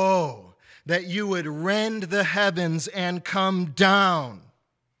 oh, that you would rend the heavens and come down.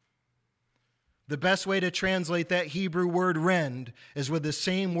 The best way to translate that Hebrew word rend is with the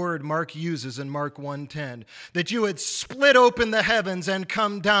same word Mark uses in Mark 1:10. That you would split open the heavens and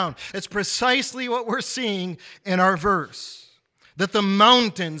come down. It's precisely what we're seeing in our verse. That the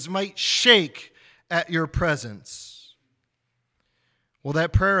mountains might shake at your presence. Well,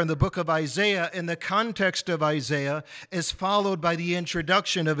 that prayer in the book of Isaiah, in the context of Isaiah, is followed by the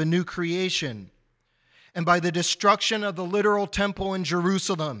introduction of a new creation, and by the destruction of the literal temple in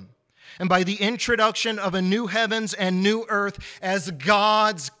Jerusalem, and by the introduction of a new heavens and new earth as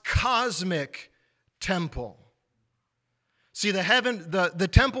God's cosmic temple. See, the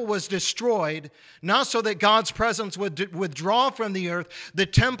temple was destroyed, not so that God's presence would withdraw from the earth. The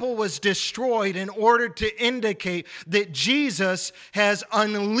temple was destroyed in order to indicate that Jesus has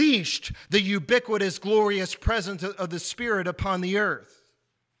unleashed the ubiquitous, glorious presence of the Spirit upon the earth.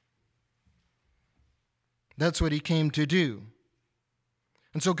 That's what he came to do.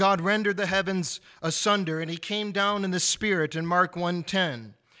 And so God rendered the heavens asunder, and he came down in the Spirit in Mark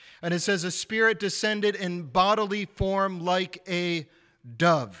 1:10. And it says, a spirit descended in bodily form like a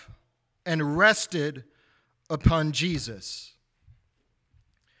dove and rested upon Jesus.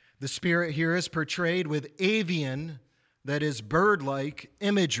 The Spirit here is portrayed with avian, that is bird-like,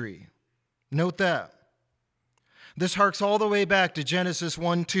 imagery. Note that. This harks all the way back to Genesis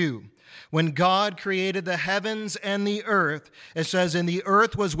 1:2. When God created the heavens and the earth, it says, and the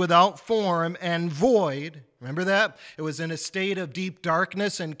earth was without form and void. Remember that? It was in a state of deep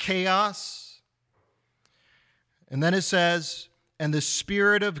darkness and chaos. And then it says, and the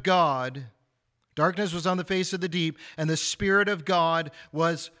Spirit of God, darkness was on the face of the deep, and the Spirit of God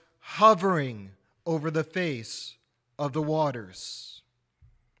was hovering over the face of the waters.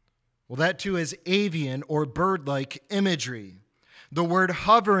 Well, that too is avian or bird-like imagery. The word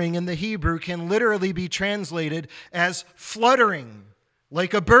hovering in the Hebrew can literally be translated as fluttering,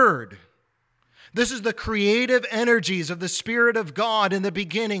 like a bird. This is the creative energies of the Spirit of God in the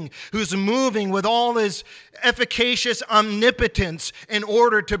beginning, who's moving with all his efficacious omnipotence in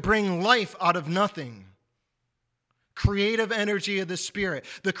order to bring life out of nothing. Creative energy of the Spirit,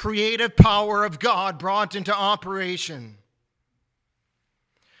 the creative power of God brought into operation.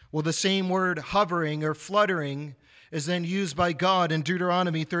 Well, the same word hovering or fluttering is then used by God in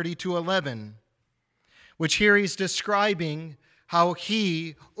Deuteronomy 32:11, which here he's describing how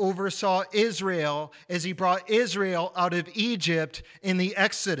he oversaw Israel as he brought Israel out of Egypt in the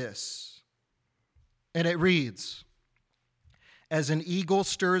Exodus. And it reads, as an eagle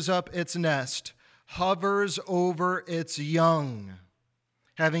stirs up its nest, hovers over its young,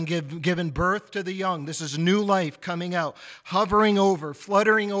 having given birth to the young. This is new life coming out, hovering over,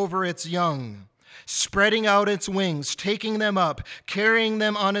 fluttering over its young, spreading out its wings, taking them up, carrying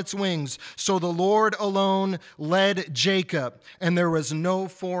them on its wings. So the Lord alone led Jacob, and there was no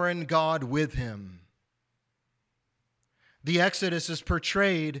foreign god with him. The Exodus is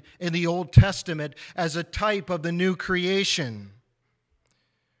portrayed in the Old Testament as a type of the new creation.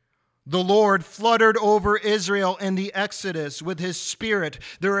 The Lord fluttered over Israel in the Exodus with his Spirit.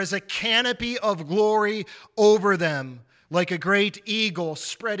 There is a canopy of glory over them, like a great eagle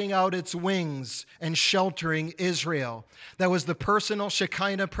spreading out its wings and sheltering Israel. That was the personal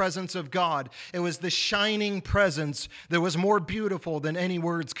Shekinah presence of God. It was the shining presence that was more beautiful than any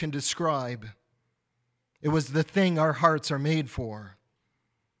words can describe. It was the thing our hearts are made for.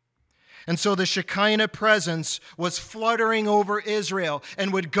 And so the Shekinah presence was fluttering over Israel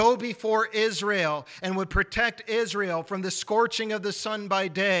and would go before Israel and would protect Israel from the scorching of the sun by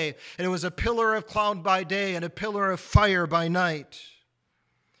day. And it was a pillar of cloud by day and a pillar of fire by night.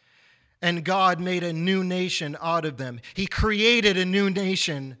 And God made a new nation out of them. He created a new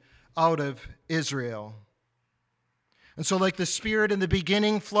nation out of Israel. And so like the Spirit in the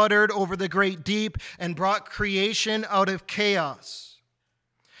beginning fluttered over the great deep and brought creation out of chaos,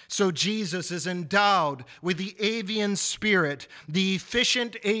 so Jesus is endowed with the avian spirit, the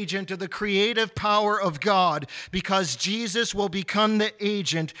efficient agent of the creative power of God, because Jesus will become the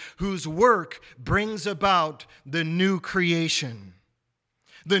agent whose work brings about the new creation.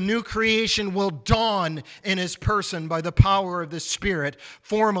 The new creation will dawn in his person by the power of the Spirit,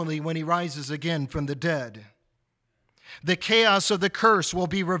 formally when he rises again from the dead. The chaos of the curse will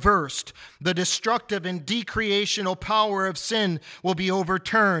be reversed. The destructive and decreational power of sin will be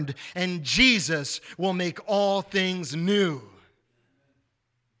overturned, and Jesus will make all things new.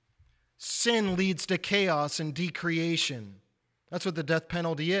 Sin leads to chaos and decreation. That's what the death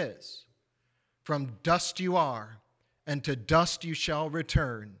penalty is. From dust you are, and to dust you shall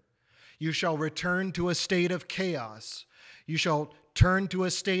return. You shall return to a state of chaos. You shall turn to a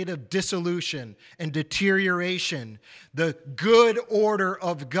state of dissolution and deterioration. The good order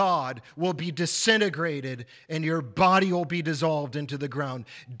of God will be disintegrated and your body will be dissolved into the ground.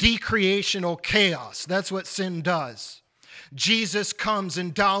 Decreational chaos. That's what sin does. Jesus comes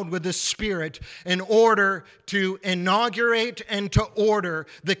endowed with the Spirit in order to inaugurate and to order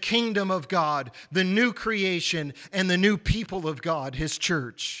the kingdom of God, the new creation, and the new people of God, his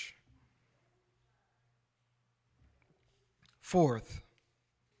church. Fourth,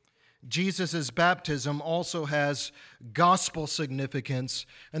 Jesus' baptism also has gospel significance.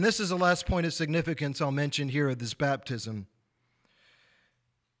 And this is the last point of significance I'll mention here of this baptism.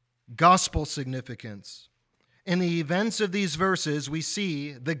 Gospel significance. In the events of these verses, we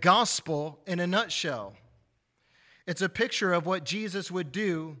see the gospel in a nutshell. It's a picture of what Jesus would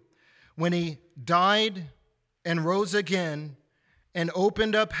do when he died and rose again and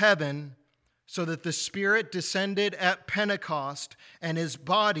opened up heaven so that the Spirit descended at Pentecost and his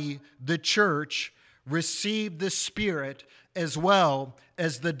body, the church, received the Spirit as well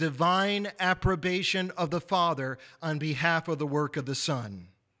as the divine approbation of the Father on behalf of the work of the Son.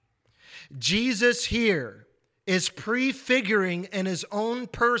 Jesus here is prefiguring in his own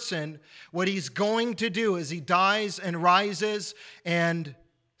person what he's going to do as he dies and rises and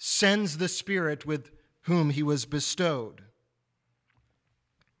sends the Spirit with whom he was bestowed.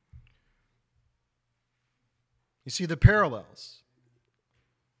 You see the parallels.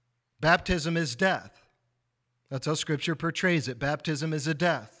 Baptism is death. That's how Scripture portrays it. Baptism is a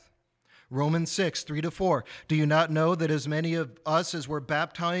death. Romans 6, 3-4. Do you not know that as many of us as were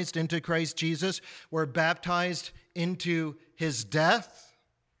baptized into Christ Jesus were baptized into his death?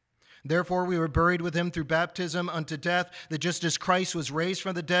 Therefore we were buried with him through baptism unto death, that just as Christ was raised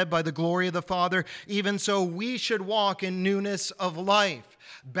from the dead by the glory of the Father, even so we should walk in newness of life.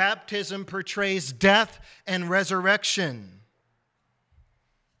 Baptism portrays death and resurrection.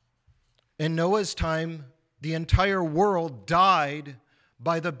 In Noah's time, the entire world died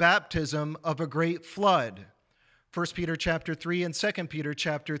by the baptism of a great flood. 1 Peter chapter 3 and 2 Peter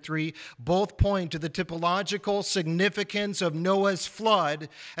chapter 3 both point to the typological significance of Noah's flood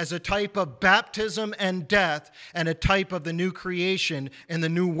as a type of baptism and death and a type of the new creation and the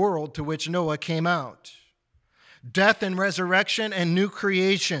new world to which Noah came out. Death and resurrection and new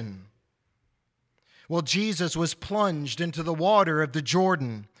creation. Well, Jesus was plunged into the water of the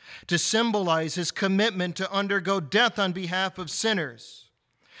Jordan to symbolize his commitment to undergo death on behalf of sinners.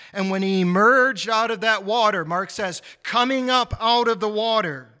 And when he emerged out of that water, Mark says, coming up out of the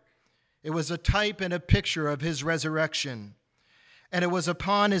water, it was a type and a picture of his resurrection. And it was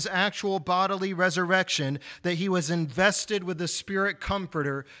upon his actual bodily resurrection that he was invested with the Spirit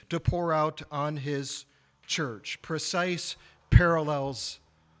Comforter to pour out on his church. Precise parallels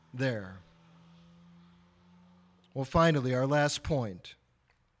there. Well, finally, our last point,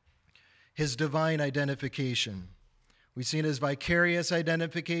 his divine identification. We've seen his vicarious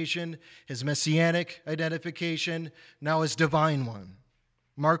identification, his messianic identification, now his divine one.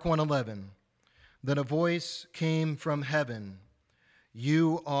 Mark 1:11. Then a voice came from heaven,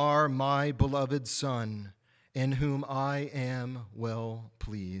 "You are my beloved Son, in whom I am well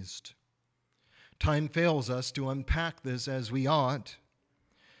pleased." Time fails us to unpack this as we ought,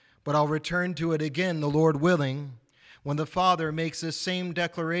 but I'll return to it again, the Lord willing, when the Father makes this same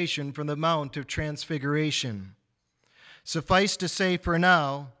declaration from the Mount of Transfiguration. Suffice to say for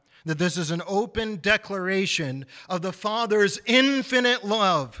now that this is an open declaration of the Father's infinite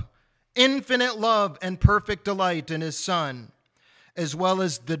love and perfect delight in his Son, as well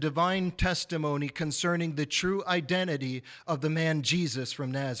as the divine testimony concerning the true identity of the man Jesus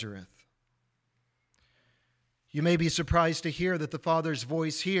from Nazareth. You may be surprised to hear that the Father's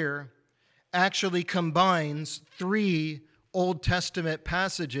voice here actually combines 3 Old Testament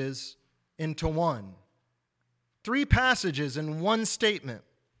passages into one. 3 passages in one statement.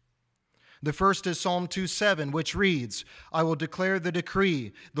 The first is Psalm 2:7, which reads, I will declare the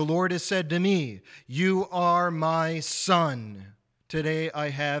decree. The Lord has said to me, you are my son. Today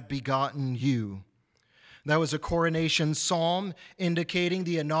I have begotten you. That was a coronation psalm indicating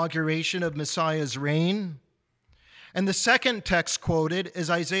the inauguration of Messiah's reign. And the second text quoted is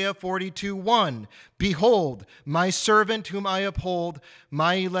Isaiah 42:1. Behold, my servant whom I uphold,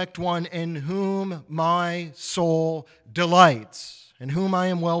 my elect one, in whom my soul delights, in whom I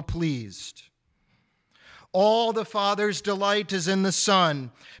am well pleased. All the Father's delight is in the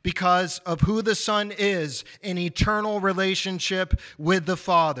Son because of who the Son is in eternal relationship with the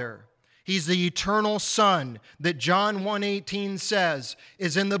Father. He's the eternal Son that John 1:18 says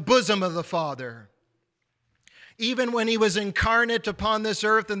is in the bosom of the Father. Even when he was incarnate upon this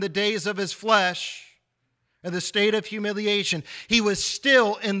earth in the days of his flesh, in the state of humiliation, he was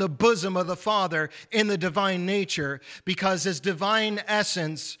still in the bosom of the Father in the divine nature because his divine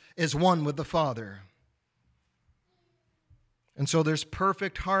essence is one with the Father. And so there's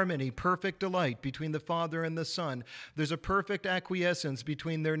perfect harmony, perfect delight between the Father and the Son. There's a perfect acquiescence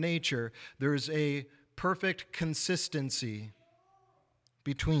between their nature. There's a perfect consistency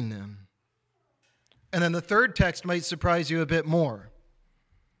between them. And then the third text might surprise you a bit more.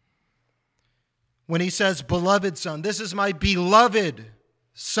 When he says, beloved Son, this is my beloved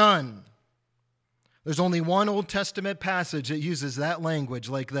Son. There's only one Old Testament passage that uses that language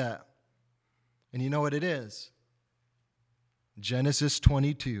like that. And you know what it is? Genesis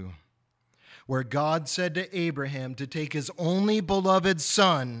 22, where God said to Abraham to take his only beloved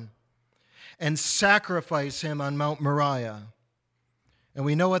son and sacrifice him on Mount Moriah. And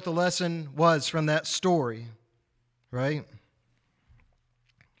we know what the lesson was from that story, right?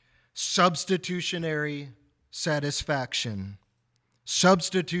 Substitutionary satisfaction.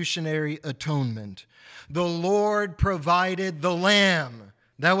 Substitutionary atonement. The Lord provided the lamb.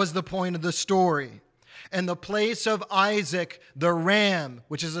 That was the point of the story. In the place of Isaac, the ram,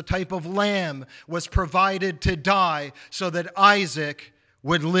 which is a type of lamb, was provided to die so that Isaac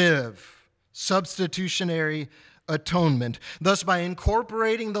would live. Substitutionary atonement. Thus, by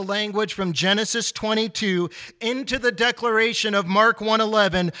incorporating the language from Genesis 22 into the declaration of Mark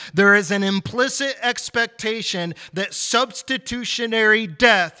 1:11, there is an implicit expectation that substitutionary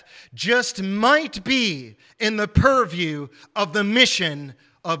death just might be in the purview of the mission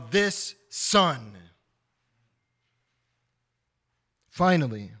of this Son.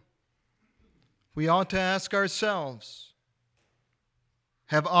 Finally, we ought to ask ourselves,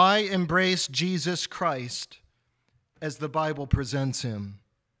 have I embraced Jesus Christ as the Bible presents him?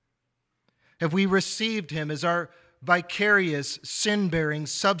 Have we received him as our vicarious, sin-bearing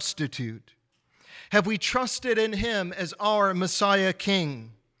substitute? Have we trusted in him as our Messiah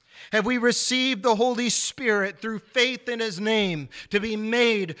King? Have we received the Holy Spirit through faith in his name to be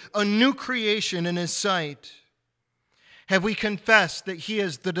made a new creation in his sight? Have we confessed that he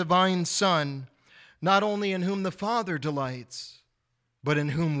is the divine Son, not only in whom the Father delights, but in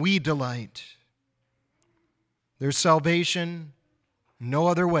whom we delight? There's salvation no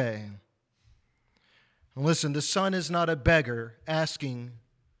other way. And listen, the Son is not a beggar asking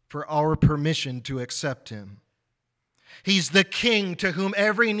for our permission to accept him. He's the King to whom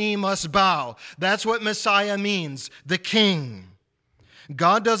every knee must bow. That's what Messiah means, the King.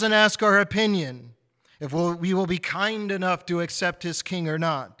 God doesn't ask our opinion if we will be kind enough to accept his King or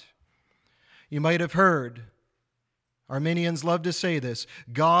not. You might have heard, Arminians love to say this,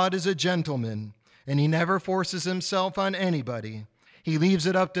 God is a gentleman, and he never forces himself on anybody. He leaves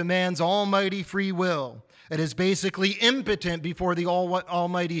it up to man's almighty free will. It is basically impotent before the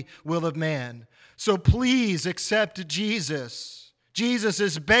almighty will of man. So please accept Jesus. Jesus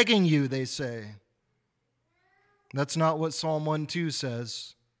is begging you, they say. That's not what Psalm 1:2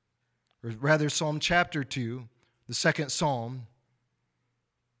 says. Or rather, Psalm chapter 2, the second psalm,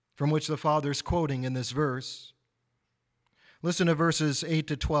 from which the Father is quoting in this verse. Listen to verses 8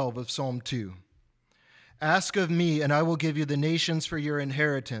 to 12 of Psalm 2. Ask of me, and I will give you the nations for your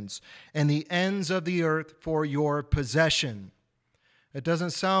inheritance, and the ends of the earth for your possession. It doesn't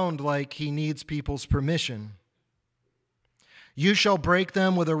sound like he needs people's permission. You shall break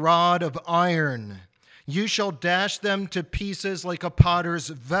them with a rod of iron. You shall dash them to pieces like a potter's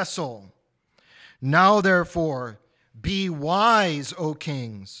vessel. Now, therefore, be wise, O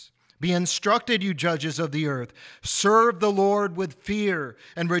kings. Be instructed, you judges of the earth. Serve the Lord with fear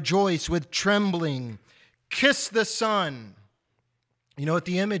and rejoice with trembling. Kiss the Son. You know what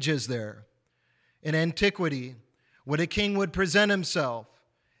the image is there? In antiquity, when a king would present himself,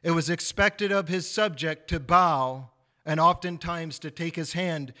 it was expected of his subject to bow and oftentimes to take his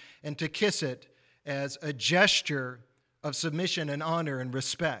hand and to kiss it as a gesture of submission and honor and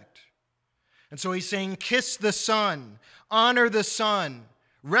respect. And so he's saying, kiss the Son, honor the Son,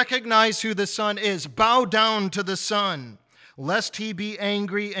 recognize who the Son is, bow down to the Son, lest he be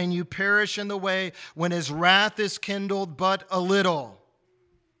angry and you perish in the way when his wrath is kindled but a little.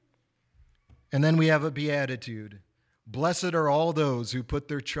 And then we have a beatitude. Blessed are all those who put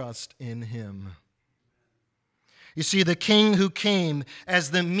their trust in him. You see, the King who came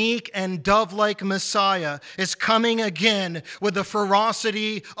as the meek and dove-like Messiah is coming again with the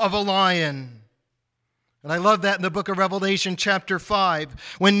ferocity of a lion. And I love that in the book of Revelation chapter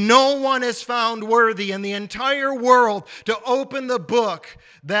 5, when no one is found worthy in the entire world to open the book,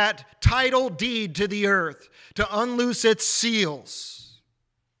 that title deed to the earth, to unloose its seals.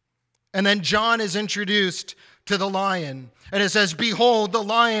 And then John is introduced to the lion. And it says, behold, the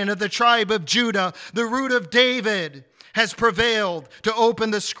Lion of the tribe of Judah, the root of David, has prevailed to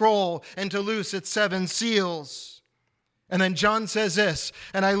open the scroll and to loose its 7 seals. And then John says this,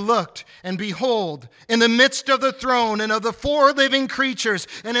 and I looked, and behold, in the midst of the throne and of the 4 living creatures,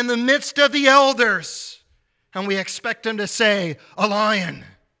 and in the midst of the elders, and we expect him to say, a lion.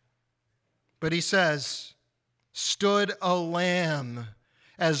 But he says, stood a lamb,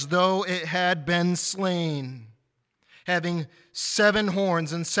 as though it had been slain, having 7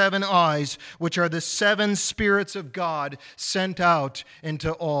 horns and 7 eyes, which are the 7 spirits of God sent out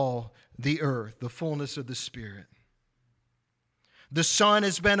into all the earth, the fullness of the Spirit. The Son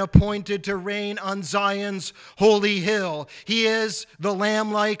has been appointed to reign on Zion's holy hill. He is the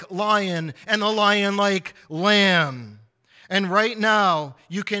lamb-like lion and the lion-like lamb. And right now,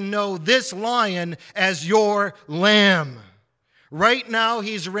 you can know this lion as your lamb. Right now,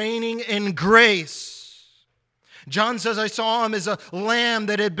 he's reigning in grace. John says, I saw him as a lamb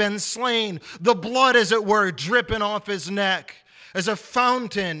that had been slain, the blood, as it were, dripping off his neck, as a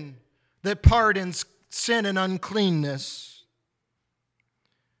fountain that pardons sin and uncleanness.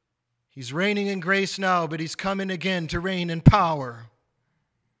 He's reigning in grace now, but he's coming again to reign in power.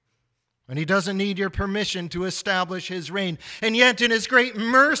 And he doesn't need your permission to establish his reign. And yet, in his great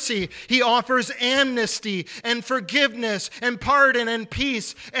mercy, he offers amnesty and forgiveness and pardon and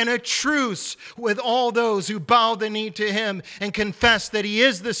peace and a truce with all those who bow the knee to him and confess that he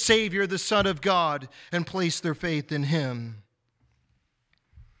is the Savior, the Son of God, and place their faith in him.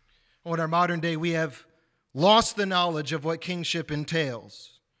 In our modern day, we have lost the knowledge of what kingship entails.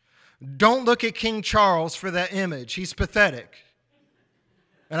 Don't look at King Charles for that image. He's pathetic.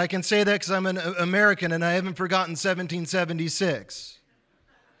 And I can say that because I'm an American and I haven't forgotten 1776.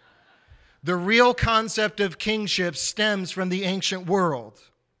 The real concept of kingship stems from the ancient world.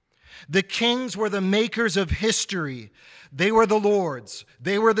 The kings were the makers of history. They were the lords.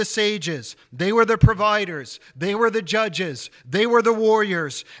 They were the sages. They were the providers. They were the judges. They were the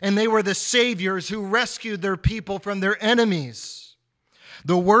warriors. And they were the saviors who rescued their people from their enemies.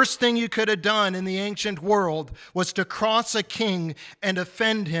 The worst thing you could have done in the ancient world was to cross a king and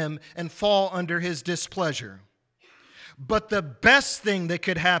offend him and fall under his displeasure. But the best thing that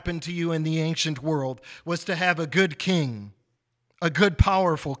could happen to you in the ancient world was to have a good king, a good,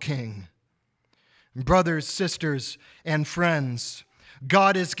 powerful king. Brothers, sisters, and friends,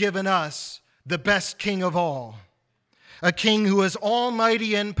 God has given us the best king of all. A king who is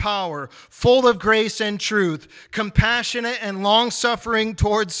almighty in power, full of grace and truth, compassionate and long-suffering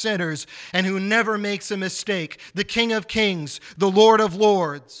towards sinners, and who never makes a mistake. The King of Kings, the Lord of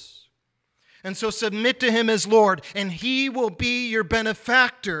Lords. And so submit to him as Lord, and he will be your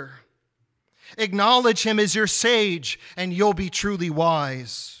benefactor. Acknowledge him as your sage, and you'll be truly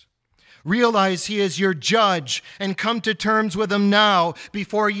wise. Realize he is your judge, and come to terms with him now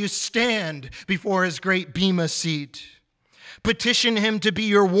before you stand before his great bema seat. Petition him to be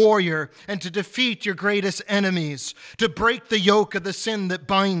your warrior and to defeat your greatest enemies, to break the yoke of the sin that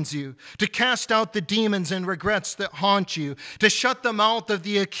binds you, to cast out the demons and regrets that haunt you, to shut the mouth of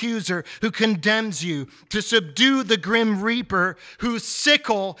the accuser who condemns you, to subdue the grim reaper whose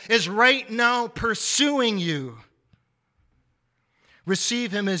sickle is right now pursuing you.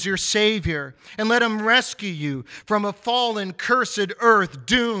 Receive him as your Savior and let him rescue you from a fallen, cursed earth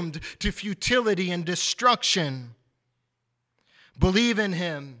doomed to futility and destruction. Believe in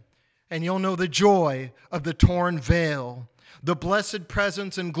him, and you'll know the joy of the torn veil, the blessed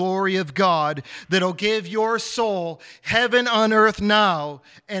presence and glory of God that'll give your soul heaven on earth now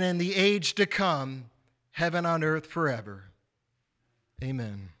and in the age to come, heaven on earth forever.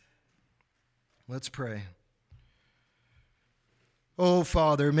 Amen. Let's pray. Oh,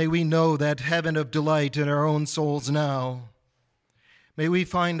 Father, may we know that heaven of delight in our own souls now. May we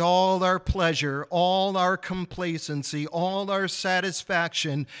find all our pleasure, all our complacency, all our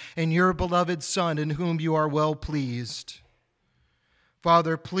satisfaction in your beloved Son, in whom you are well pleased.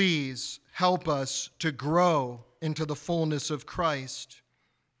 Father, please help us to grow into the fullness of Christ.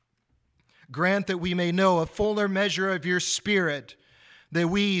 Grant that we may know a fuller measure of your Spirit, that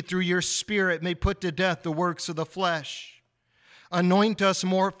we, through your Spirit, may put to death the works of the flesh. Anoint us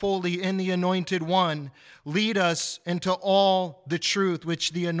more fully in the Anointed One. Lead us into all the truth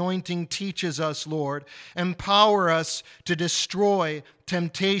which the anointing teaches us, Lord. Empower us to destroy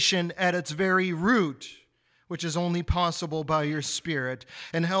temptation at its very root, which is only possible by your Spirit.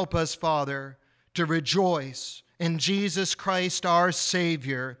 And help us, Father, to rejoice in Jesus Christ, our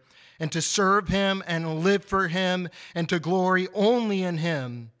Savior, and to serve him and live for him and to glory only in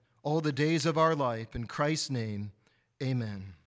him all the days of our life. In Christ's name, amen.